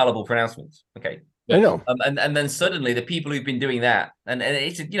 quasi-infallible pronouncements. Okay. I know. And then suddenly the people who've been doing that, and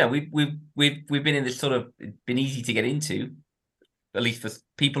it's, we've been in this sort of, been easy to get into, at least for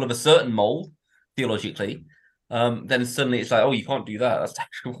people of a certain mold, theologically. Then suddenly it's like, oh, you can't do that. That's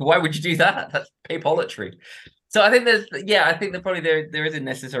actually, why would you do that? That's papolatry. So I think I think that probably there is a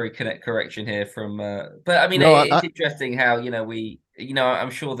necessary correction here from. But I mean, it's interesting how I'm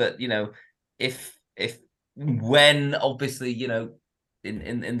sure that if when obviously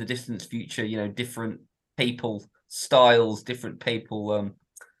in the distant future different papal styles, different papal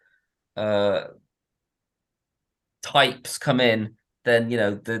types come in, then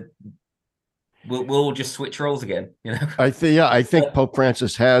We'll just switch roles again, I think Pope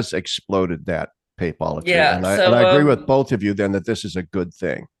Francis has exploded that papolatry, and I agree with both of you then that this is a good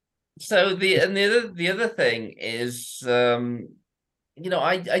thing. So the other thing is, I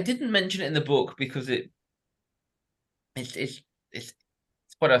didn't mention it in the book because it's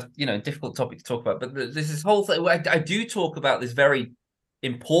quite a difficult topic to talk about. But there's this whole thing. I do talk about this very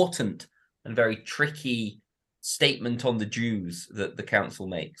important and very tricky statement on the Jews that the council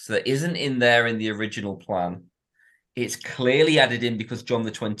makes that isn't in there in the original plan. It's clearly added in because John the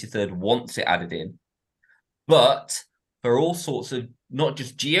 23rd wants it added in, but for all sorts of not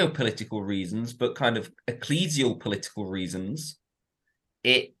just geopolitical reasons, but kind of ecclesial political reasons,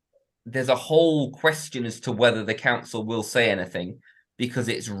 it there's a whole question as to whether the council will say anything, because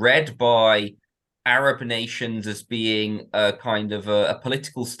it's read by Arab nations as being a kind of a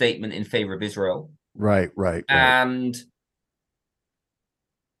political statement in favor of Israel. Right. And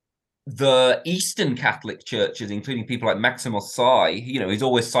the Eastern Catholic churches, including people like Maximus Sai, who's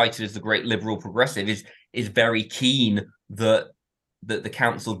always cited as the great liberal progressive, is very keen that the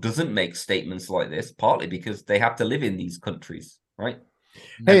council doesn't make statements like this, partly because they have to live in these countries, right?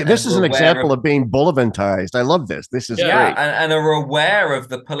 Hey, this is an example of being Bullivantized. I love this. This is great. And are aware of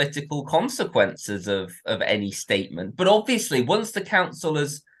the political consequences of any statement. But obviously, once the council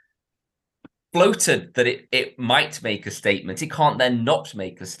has floated that it might make a statement, it can't then not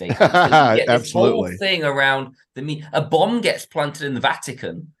make a statement. So you get this whole thing around a bomb gets planted in the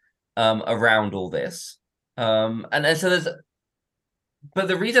Vatican around all this. And so there's. But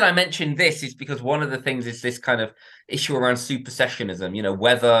the reason I mentioned this is because one of the things is this kind of issue around supersessionism,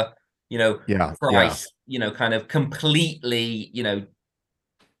 whether, Christ, kind of completely, the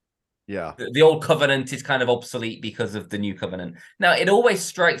old covenant is kind of obsolete because of the new covenant. Now, it always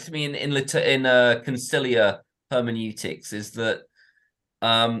strikes me in conciliar hermeneutics is that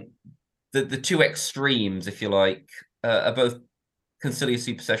the two extremes, if you like, are both conciliar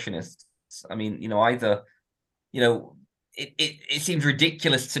supersessionists. I mean, either, it seems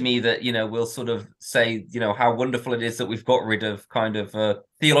ridiculous to me that, we'll sort of say, how wonderful it is that we've got rid of kind of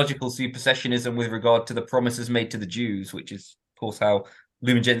theological supersessionism with regard to the promises made to the Jews, which is, of course, how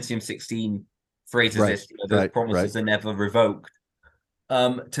Lumen Gentium 16 phrases this, those promises are never revoked.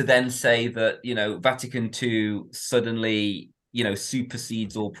 To then say that, Vatican II suddenly,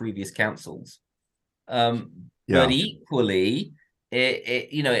 supersedes all previous councils. But equally,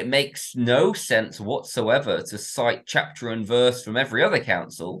 it makes no sense whatsoever to cite chapter and verse from every other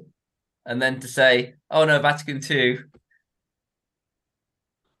council and then to say, oh no, Vatican II,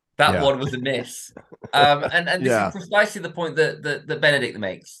 that one was a miss. And this is precisely the point that Benedict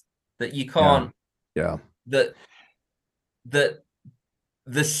makes, that you can't, that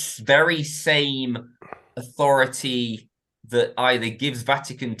this very same authority that either gives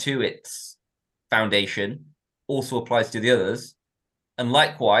Vatican II its foundation also applies to the others. And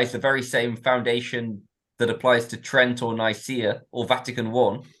likewise, the very same foundation that applies to Trent or Nicaea or Vatican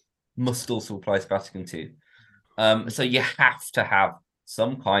I must also apply to Vatican II. So you have to have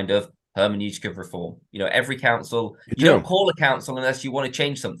some kind of hermeneutic of reform. Every council, you don't call a council unless you want to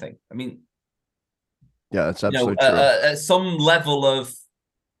change something. I mean, that's absolutely true. At some level of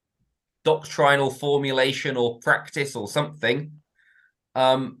doctrinal formulation or practice or something,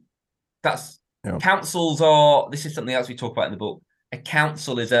 councils are, this is something else we talk about in the book. A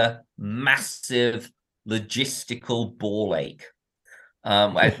council is a massive logistical ball ache.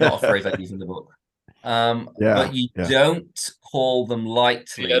 It's not a phrase I use in the book. But you don't call them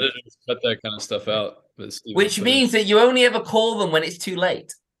lightly. The editors cut that kind of stuff out. Which means that you only ever call them when it's too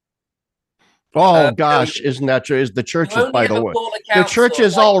late. Oh gosh, isn't that true? Is the church is, by the way, the church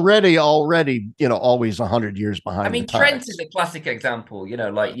is already, always 100 years behind. I mean, Trent is a classic example. You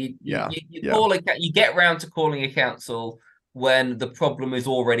call you get round to calling a council when the problem is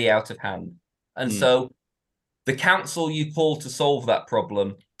already out of hand, and so the council you call to solve that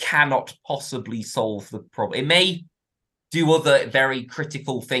problem cannot possibly solve the problem. It may do other very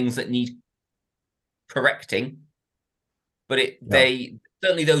critical things that need correcting, but they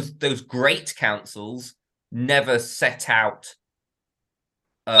certainly those great councils never set out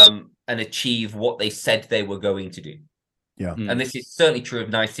and achieve what they said they were going to do. And this is certainly true of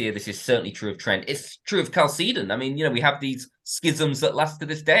Nicaea. This is certainly true of Trent. It's true of Chalcedon. I mean, we have these schisms that last to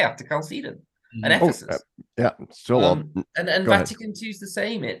this day after Chalcedon and Ephesus. So and Vatican II is the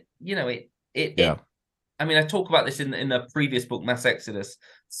same. I mean, I talk about this in a previous book, Mass Exodus,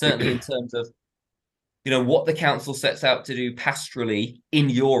 certainly in terms of what the council sets out to do pastorally in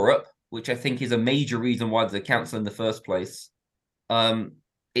Europe, which I think is a major reason why there's a council in the first place.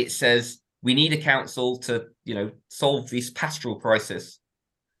 It says we need a council to, solve this pastoral crisis,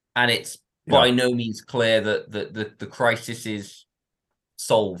 and it's by no means clear that the crisis is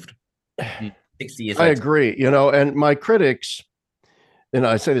solved. 60 years later. I agree. And my critics, and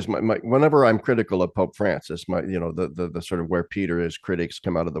I say this, whenever I'm critical of Pope Francis, the sort of where Peter is, critics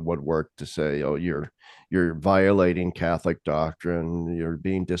come out of the woodwork to say, oh, you're violating Catholic doctrine, you're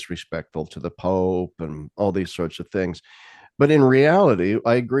being disrespectful to the Pope, and all these sorts of things. But in reality,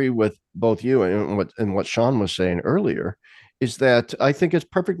 I agree with both you and what Shaun was saying earlier, is that I think it's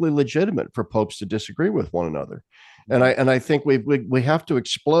perfectly legitimate for popes to disagree with one another. And I think we have to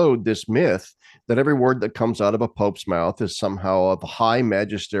explode this myth that every word that comes out of a pope's mouth is somehow of high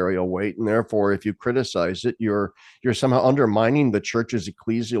magisterial weight, and therefore, if you criticize it, you're somehow undermining the church's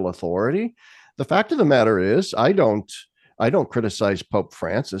ecclesial authority. The fact of the matter is, I don't criticize Pope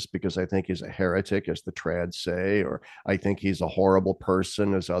Francis because I think he's a heretic, as the trads say, or I think he's a horrible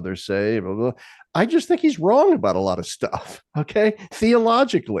person, as others say. Blah, blah. I just think he's wrong about a lot of stuff. Okay.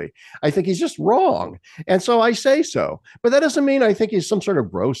 Theologically, I think he's just wrong. And so I say so. But that doesn't mean I think he's some sort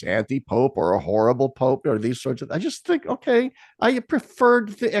of gross anti pope or a horrible pope or these sorts of. I just think, okay, I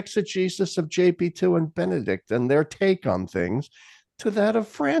preferred the exegesis of JP2 and Benedict and their take on things to that of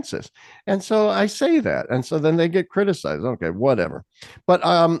Francis. And so I say that. And so then they get criticized. Okay, whatever. But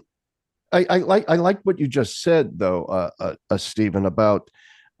I like what you just said, though, Stephen, about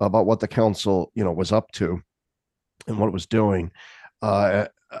what the council, was up to and what it was doing. And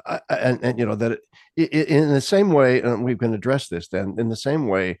that in the same way, and we can address this then, in the same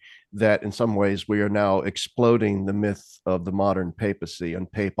way that in some ways we are now exploding the myth of the modern papacy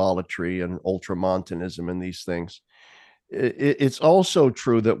and papalatry and ultramontanism and these things. It's also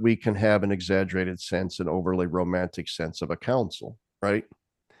true that we can have an exaggerated sense, an overly romantic sense of a council, right?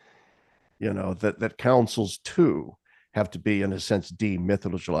 That councils too have to be, in a sense,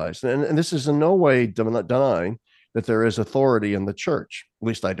 demythologized. And this is in no way denying that there is authority in the church. At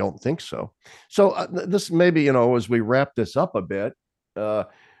least I don't think so. So this maybe, as we wrap this up a bit,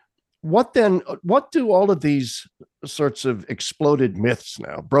 what do all of these sorts of exploded myths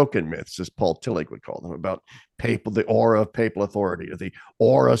now, broken myths, as Paul Tillich would call them, about the aura of papal authority, or the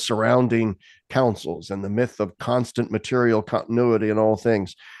aura surrounding councils, and the myth of constant material continuity in all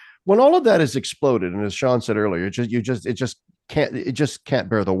things? When all of that is exploded, and as Shaun said earlier, it just can't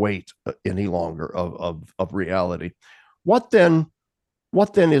bear the weight any longer of reality. What then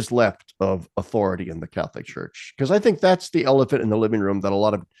is left of authority in the Catholic Church? Because I think that's the elephant in the living room that a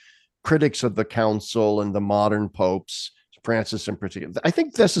lot of critics of the council and the modern popes, Francis in particular, I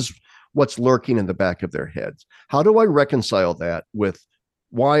think this is what's lurking in the back of their heads. How do I reconcile that with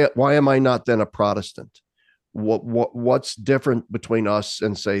why am I not then a Protestant? What's different between us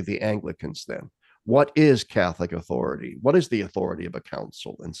and, say, the Anglicans then? What is Catholic authority? What is the authority of a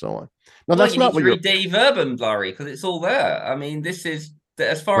council, and so on? Now, that's not what you're Dave Urban, Larry, because it's all there. I mean, this is,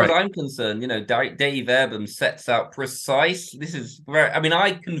 as far as I'm concerned, Dave Urban sets out precise. This is where,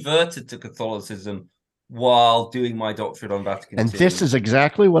 I converted to Catholicism while doing my doctorate on Vatican II. And this is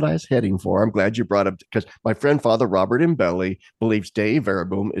exactly what I was heading for. I'm glad you brought up, because my friend Father Robert Imbelli believes Dei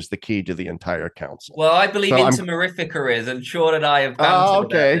Verbum is the key to the entire council. Well, I believe Inter Mirifica is, and Sean and I have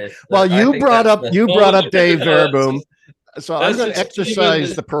okay. About this, well, you brought up Dei Verbum. So I'm going to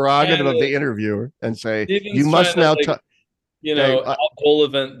exercise the prerogative of the interviewer and say, you must now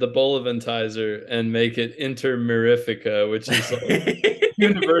Bullivant, the Bullivantizer, and make it Inter Mirifica, which is like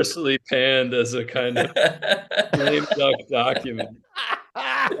universally panned as a kind of lame duck document.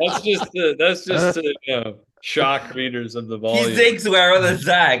 That's just to shock readers of the volume. He zigs where others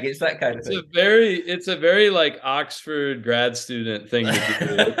zag. It's that kind of thing. It's a very like Oxford grad student thing to do.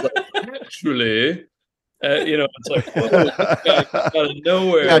 It's like, actually, it's like, out of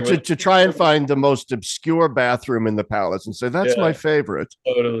nowhere. Yeah, to try and find the most obscure bathroom in the palace and say, that's my favorite.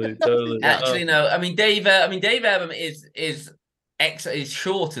 Totally. Actually, no. Dave Urban is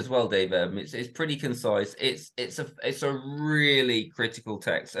short as well, Dave Urban. It's pretty concise. It's a really critical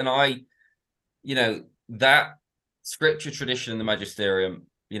text. And that scripture tradition in the magisterium,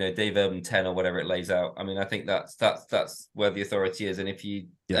 Dave Urban 10 or whatever it lays out. I think that's where the authority is. And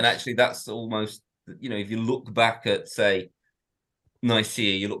and actually that's almost, if you look back at, say,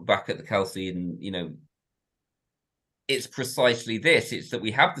 Nicaea, you look back at the Chalcedon, it's precisely this. It's that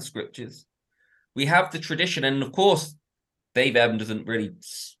we have the scriptures, we have the tradition, and of course, Dave Urban doesn't really.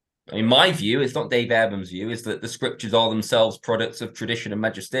 My view, it's not Dave Urban's view, is that the scriptures are themselves products of tradition and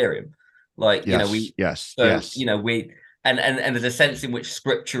magisterium. Like, yes. we and there's a sense in which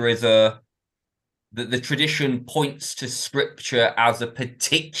scripture is the tradition points to scripture as a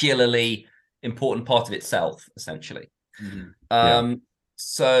particularly important part of itself, essentially. Mm-hmm.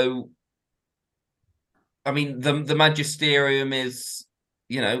 So the magisterium is,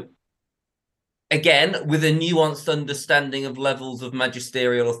 again, with a nuanced understanding of levels of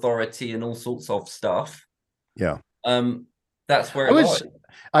magisterial authority and all sorts of stuff. Yeah. That's where it lies.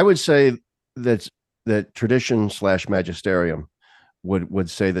 I would say that tradition / magisterium would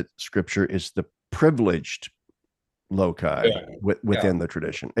say that scripture is the privileged loci within the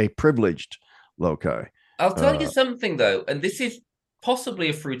tradition, a privileged loci. I'll tell you something, though, and this is possibly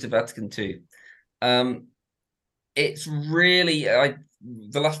a fruit of Vatican II. it's really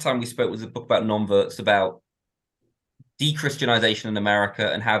the last time we spoke was a book about non-verts, about de-Christianization in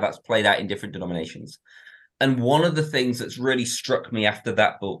America and how that's played out in different denominations. And one of the things that's really struck me after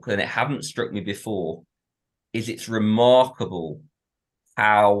that book, and it hadn't struck me before, is it's remarkable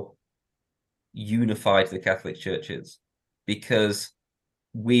how unified the Catholic Church is, because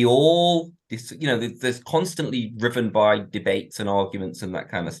we all, there's constantly driven by debates and arguments and that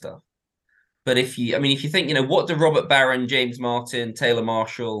kind of stuff. But if you think, what do Robert Barron, James Martin, Taylor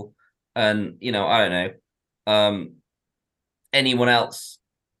Marshall, and, I don't know, anyone else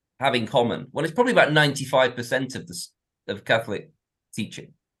have in common? Well, it's probably about 95% of Catholic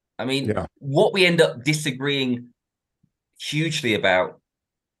teaching. I mean, what we end up disagreeing hugely about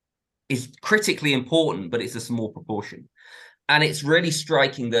is critically important, but it's a small proportion. And it's really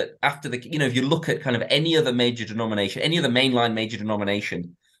striking that after if you look at kind of any other major denomination, any other mainline major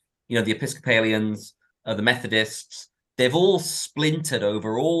denomination, the Episcopalians, the Methodists, they've all splintered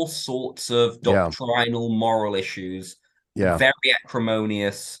over all sorts of doctrinal, moral issues, very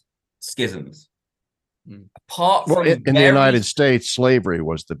acrimonious schisms. Apart from in the United States, slavery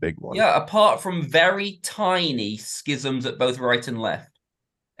was the big one. Yeah, apart from very tiny schisms at both right and left,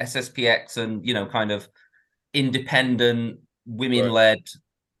 SSPX and kind of independent, women-led,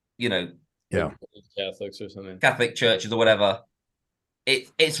 Catholics or something, Catholic churches or whatever.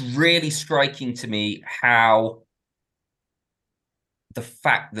 It's really striking to me how the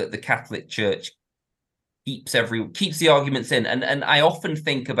fact that the Catholic Church keeps the arguments in, and I often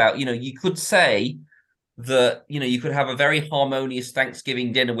think about, you could say that you could have a very harmonious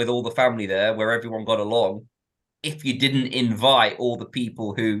Thanksgiving dinner with all the family there, where everyone got along, if you didn't invite all the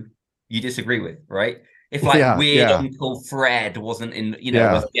people who you disagree with, right? If weird Uncle Fred wasn't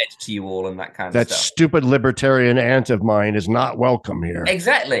was dead to you all and that kind of stuff. That stupid libertarian aunt of mine is not welcome here.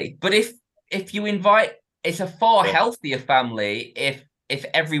 Exactly. But if you invite, it's a far healthier family if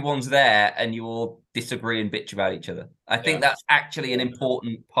everyone's there and you all disagree and bitch about each other. I think that's actually an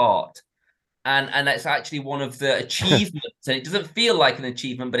important part. And that's actually one of the achievements. And it doesn't feel like an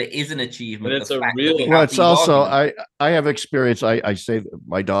achievement, but it is an achievement. But it's a real. Well, it's also I have experience. I say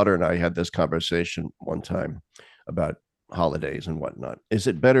my daughter and I had this conversation one time about holidays and whatnot. Is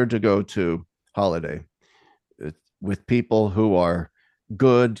it better to go to holiday with people who are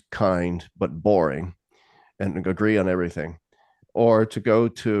good, kind, but boring, and agree on everything, or to go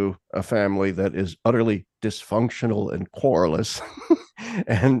to a family that is utterly dysfunctional and querulous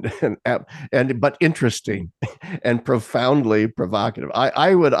and but interesting and profoundly provocative?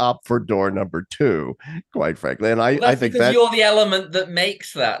 I would opt for door number 2, quite frankly. And I think that you're the element that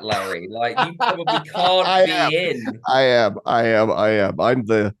makes that, Larry. Like, you probably can't be in. I am. I'm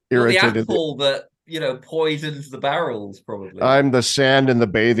the irritated. The apple that poisons the barrels, probably. I'm the sand in the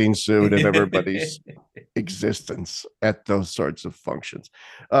bathing suit of everybody's existence at those sorts of functions.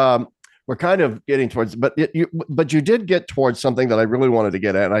 We're kind of getting towards, but you did get towards something that I really wanted to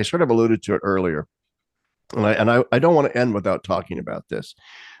get at, and I sort of alluded to it earlier. And I don't want to end without talking about this,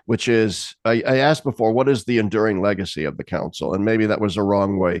 which is, I asked before, what is the enduring legacy of the council? And maybe that was a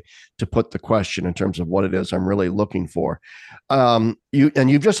wrong way to put the question in terms of what it is I'm really looking for.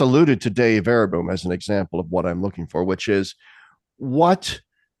 You've just alluded to Dei Verbum as an example of what I'm looking for, which is, what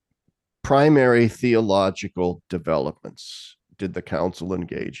primary theological developments did the council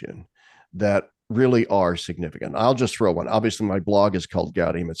engage in that really are significant? I'll just throw one. Obviously, my blog is called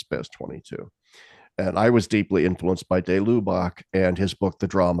Gaudium et Spes 22. And I was deeply influenced by de Lubac and his book, The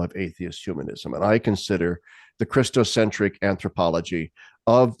Drama of Atheist Humanism. And I consider the Christocentric anthropology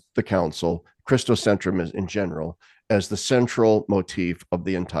of the council, Christocentrism in general, as the central motif of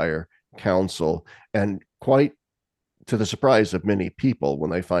the entire council. And quite to the surprise of many people, when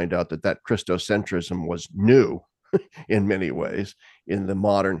they find out that Christocentrism was new in many ways in the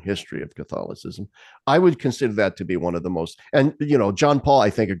modern history of Catholicism, I would consider that to be one of the most, and John Paul, I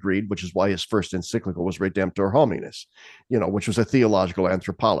think, agreed, which is why his first encyclical was Redemptor Hominis, which was a theological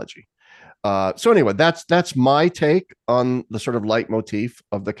anthropology. So anyway, that's my take on the sort of leitmotif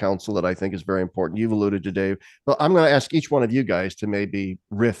of the council that I think is very important. You've alluded to Dave, but I'm going to ask each one of you guys to maybe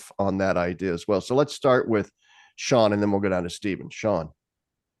riff on that idea as well. So let's start with Shaun, and then we'll go down to Stephen. Shaun.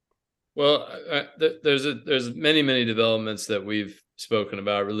 Well, there's many developments that we've spoken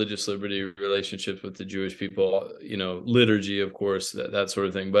about: religious liberty, relationships with the Jewish people, liturgy, of course, that sort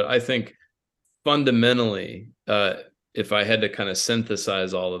of thing. But I think fundamentally, if I had to kind of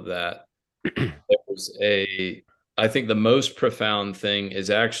synthesize all of that, I think the most profound thing is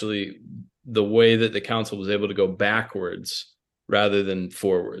actually the way that the council was able to go backwards rather than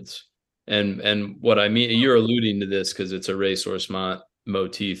forwards. And what I mean, you're alluding to this because it's a resource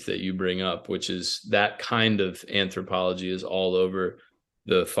motif that you bring up, which is that kind of anthropology is all over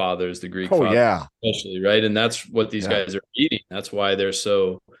the fathers, the Greek fathers, yeah, especially, right? And that's what these guys are reading. That's why they're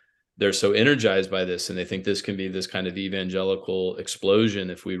so energized by this, and they think this can be this kind of evangelical explosion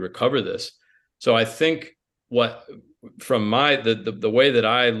if we recover this. So I think from the way that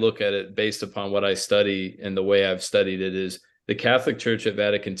I look at it, based upon what I study and the way I've studied it, is the Catholic Church at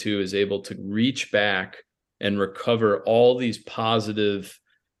Vatican II is able to reach back and recover all these positive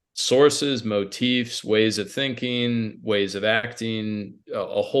sources, motifs, ways of thinking, ways of acting,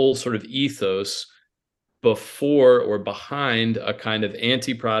 a whole sort of ethos before or behind a kind of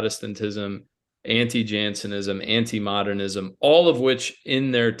anti-Protestantism, anti-Jansenism, anti-modernism, all of which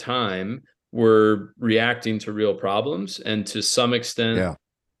in their time were reacting to real problems, and to some extent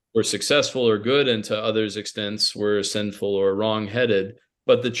were successful or good, and to others extents were sinful or wrong-headed.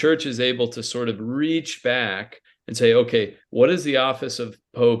 But the church is able to sort of reach back and say, okay, what does the office of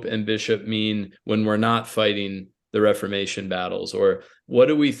Pope and Bishop mean when we're not fighting the Reformation battles? Or what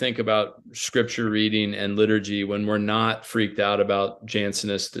do we think about scripture reading and liturgy when we're not freaked out about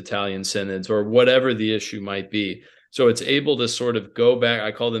Jansenist Italian synods, or whatever the issue might be? So it's able to sort of go back.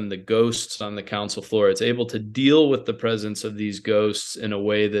 I call them the ghosts on the council floor. It's able to deal with the presence of these ghosts in a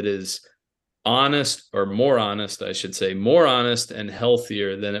way that is honest, or more honest, I should say, more honest and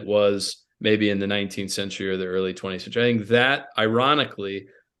healthier than it was maybe in the 19th century or the early 20th century. I think that, ironically,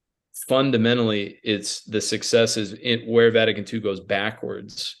 fundamentally, it's the success is where Vatican II goes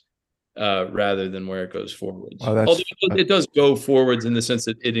backwards rather than where it goes forwards. Although it does go forwards in the sense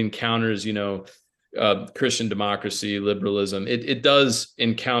that it encounters, Christian democracy, liberalism. It does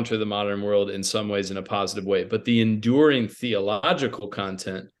encounter the modern world in some ways in a positive way, but the enduring theological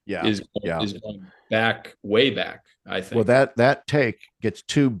content is going back, way back, I think. Well, that take gets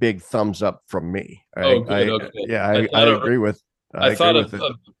 2 big thumbs up from me. I agree with. I thought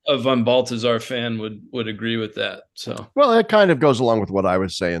a von Balthasar fan would agree with that. So, well, it kind of goes along with what I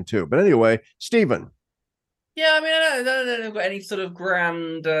was saying too. But anyway, Stephen. Yeah, I mean, I don't have got any sort of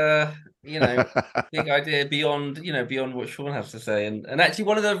grand, big idea beyond what Shaun has to say. And actually,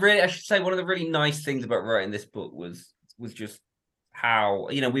 one of the really nice things about writing this book was just how,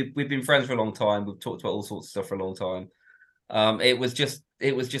 we've been friends for a long time. We've talked about all sorts of stuff for a long time. It was just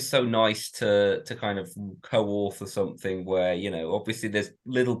so nice to kind of co-author something where, obviously there's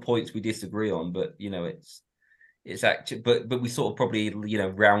little points we disagree on, but it's actually, but we sort of probably,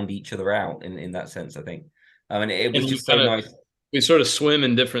 round each other out in that sense, I think. And it was just so nice. We sort of swim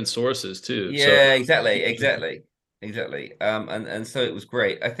in different sources too. Yeah, so. Exactly. And so it was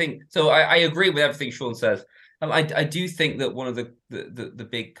great. I think so. I agree with everything Shaun says. I do think that one of the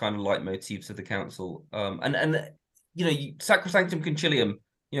big kind of leitmotifs of the council, Sacrosanctum Concilium,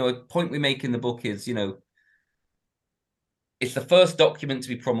 a point we make in the book is, it's the first document to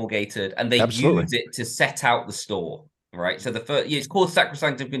be promulgated, and they use it to set out the store, right? So it's called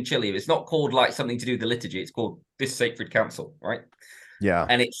Sacrosanctum Concilium. It's not called like something to do with the liturgy. It's called this sacred council, right? Yeah.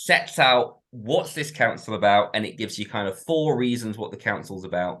 And it sets out what's this council about, and it gives you kind of 4 reasons what the council's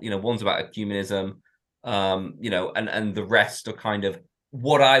about. One's about ecumenism, and the rest are kind of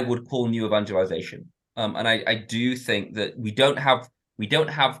what I would call new evangelization. And I do think that we don't have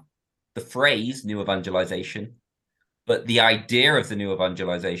the phrase new evangelization, but the idea of the new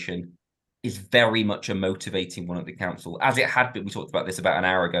evangelization is very much a motivating one at the council, as it had been. We talked about this about an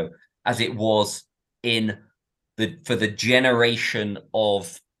hour ago, as it was for the generation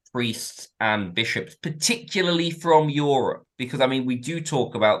of priests and bishops, particularly from Europe, because we do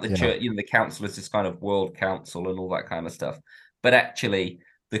talk about the church, the council as this kind of world council and all that kind of stuff, but actually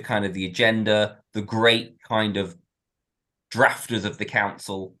the kind of the agenda, the great kind of drafters of the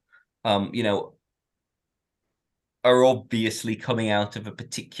council, are obviously coming out of a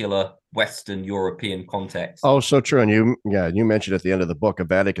particular Western European context. Oh, so true. And you mentioned at the end of the book, a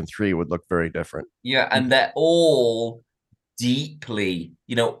Vatican III would look very different. Yeah, and they're all deeply,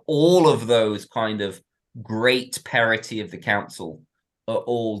 all of those kind of great parity of the council are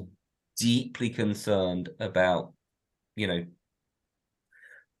all deeply concerned about,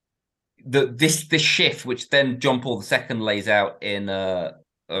 this shift, which then John Paul II lays out in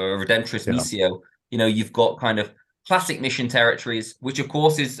Redemptoris Missio. You've got kind of classic mission territories, which of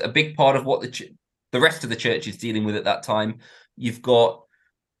course is a big part of what the rest of the church is dealing with at that time. You've got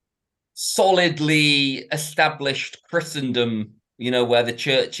solidly established Christendom, where the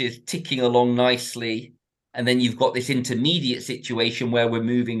church is ticking along nicely. And then you've got this intermediate situation where we're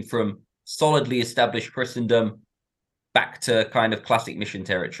moving from solidly established Christendom back to kind of classic mission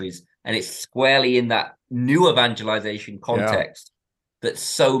territories. And it's squarely in that new evangelization context that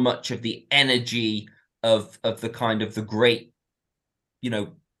so much of the energy of the kind of the great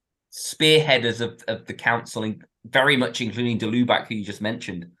spearheaders of the council, and very much including de Lubac, who you just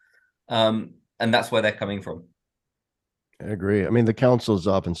mentioned. And that's where they're coming from. I agree. I mean, the council has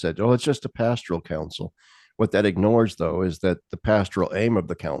often said, oh, it's just a pastoral council. What that ignores, though, is that the pastoral aim of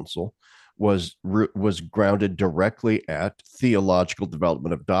the council was grounded directly at theological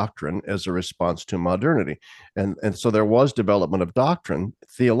development of doctrine as a response to modernity. And so there was development of doctrine,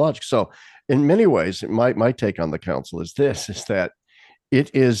 theological. So in many ways, my take on the council is this, is that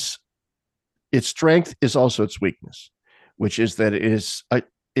its strength is also its weakness, which is that it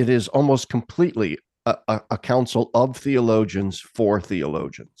is almost completely a council of theologians for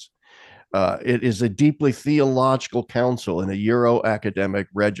theologians. It is a deeply theological council in a Euro academic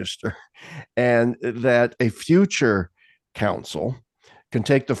register, and that a future council can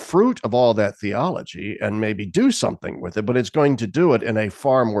take the fruit of all that theology and maybe do something with it, but it's going to do it in a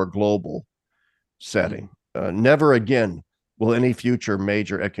far more global setting. Never again will any future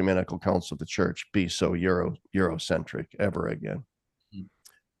major ecumenical council of the church be so Eurocentric ever again.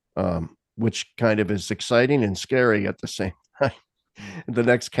 Which kind of is exciting and scary at the same time. The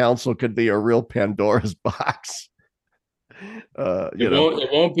next council could be a real Pandora's box.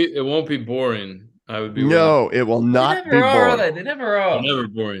 It won't be boring. I would be it will not be boring. They never are. They're never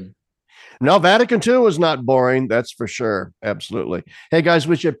boring. No, Vatican II is not boring. That's for sure. Absolutely. Hey guys,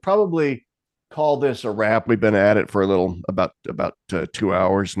 we should probably call this a wrap. We've been at it for a little about 2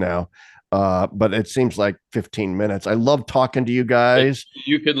 hours now. But it seems like 15 minutes. I love talking to you guys.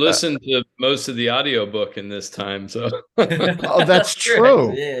 You could listen to most of the audiobook in this time. So oh, that's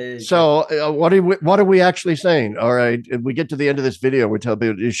true. Yeah. So what are we actually saying? All right. If we get to the end of this video, we tell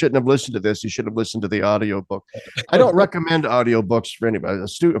people you shouldn't have listened to this. You should have listened to the audiobook. I don't recommend audiobooks for anybody.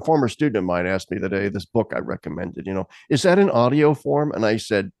 A former student of mine asked me the day this book I recommended, is that in audio form? And I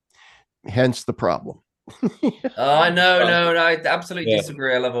said, hence the problem. Oh, no, I absolutely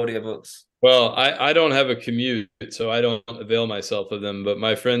disagree. I love audiobooks. Well, I don't have a commute, so I don't avail myself of them, but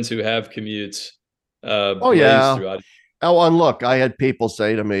my friends who have commutes and look, I had people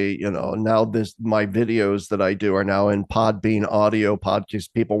say to me, now my videos that I do are now in Podbean audio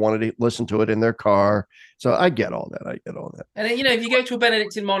podcast. People wanted to listen to it in their car. So I get all that. And then, if you go to a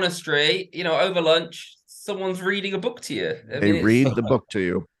Benedictine monastery, over lunch, someone's reading a book to you. They read the book to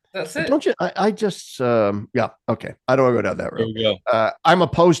you. That's it. Don't you? I just, okay. I don't want to go down that road. There we go. I'm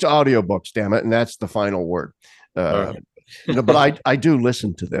opposed to audiobooks, damn it. And that's the final word. Right. But I do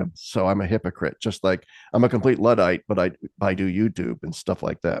listen to them. So I'm a hypocrite, just like I'm a complete Luddite, but I do YouTube and stuff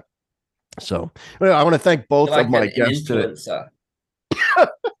like that. So I want to thank both of my guests today.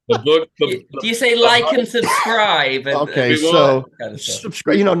 Do you say like and subscribe? Okay, so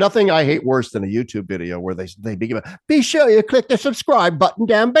subscribe. Nothing I hate worse than a YouTube video where they begin. Be sure you click the subscribe button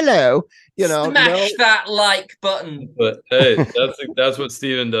down below. Smash that like button. But hey, that's what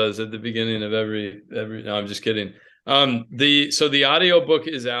Stephen does at the beginning of every. No, I'm just kidding. The audio book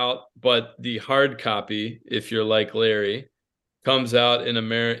is out, but the hard copy, if you're like Larry, comes out in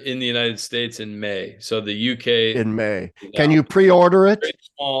the United States in May. So the UK in May. Can you pre-order it?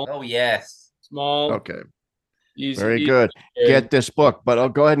 Small. Oh yes. Small. Okay. Very good. Get this book, but I'll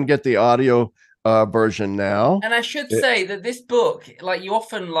go ahead and get the audio version now. And I should say that this book, like you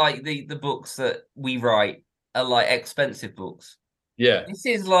often like the books that we write are like expensive books. Yeah. This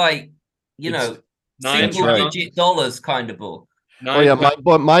is like, single-digit dollars kind of book.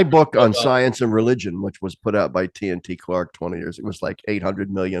 My book on science and religion, which was put out by T&T Clark 20 years, it was like $800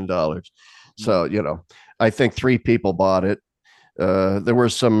 million. So, I think 3 people bought it. There were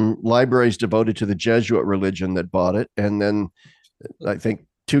some libraries devoted to the Jesuit religion that bought it. And then I think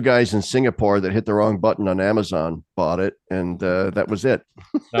 2 guys in Singapore that hit the wrong button on Amazon bought it. And that was it.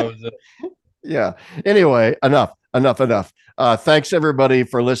 That was it. Yeah. Anyway, enough. Thanks everybody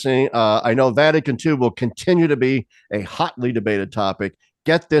for listening. I know Vatican II will continue to be a hotly debated topic.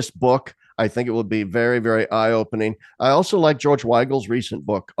 Get this book. I think it will be very, very eye-opening. I also like George Weigel's recent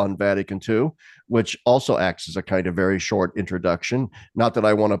book on Vatican II, which also acts as a kind of very short introduction. Not that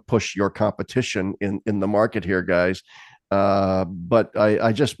I want to push your competition in the market here, guys. But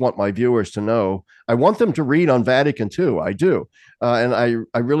I just want my viewers to know, I want them to read on Vatican II. I do. And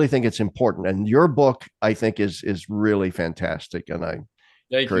I really think it's important. And your book, I think, is really fantastic. And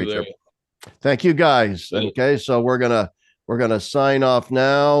thank you, Larry. Thank you, guys. Okay, so we're gonna sign off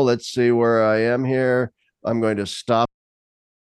now. Let's see where I am here. I'm going to stop.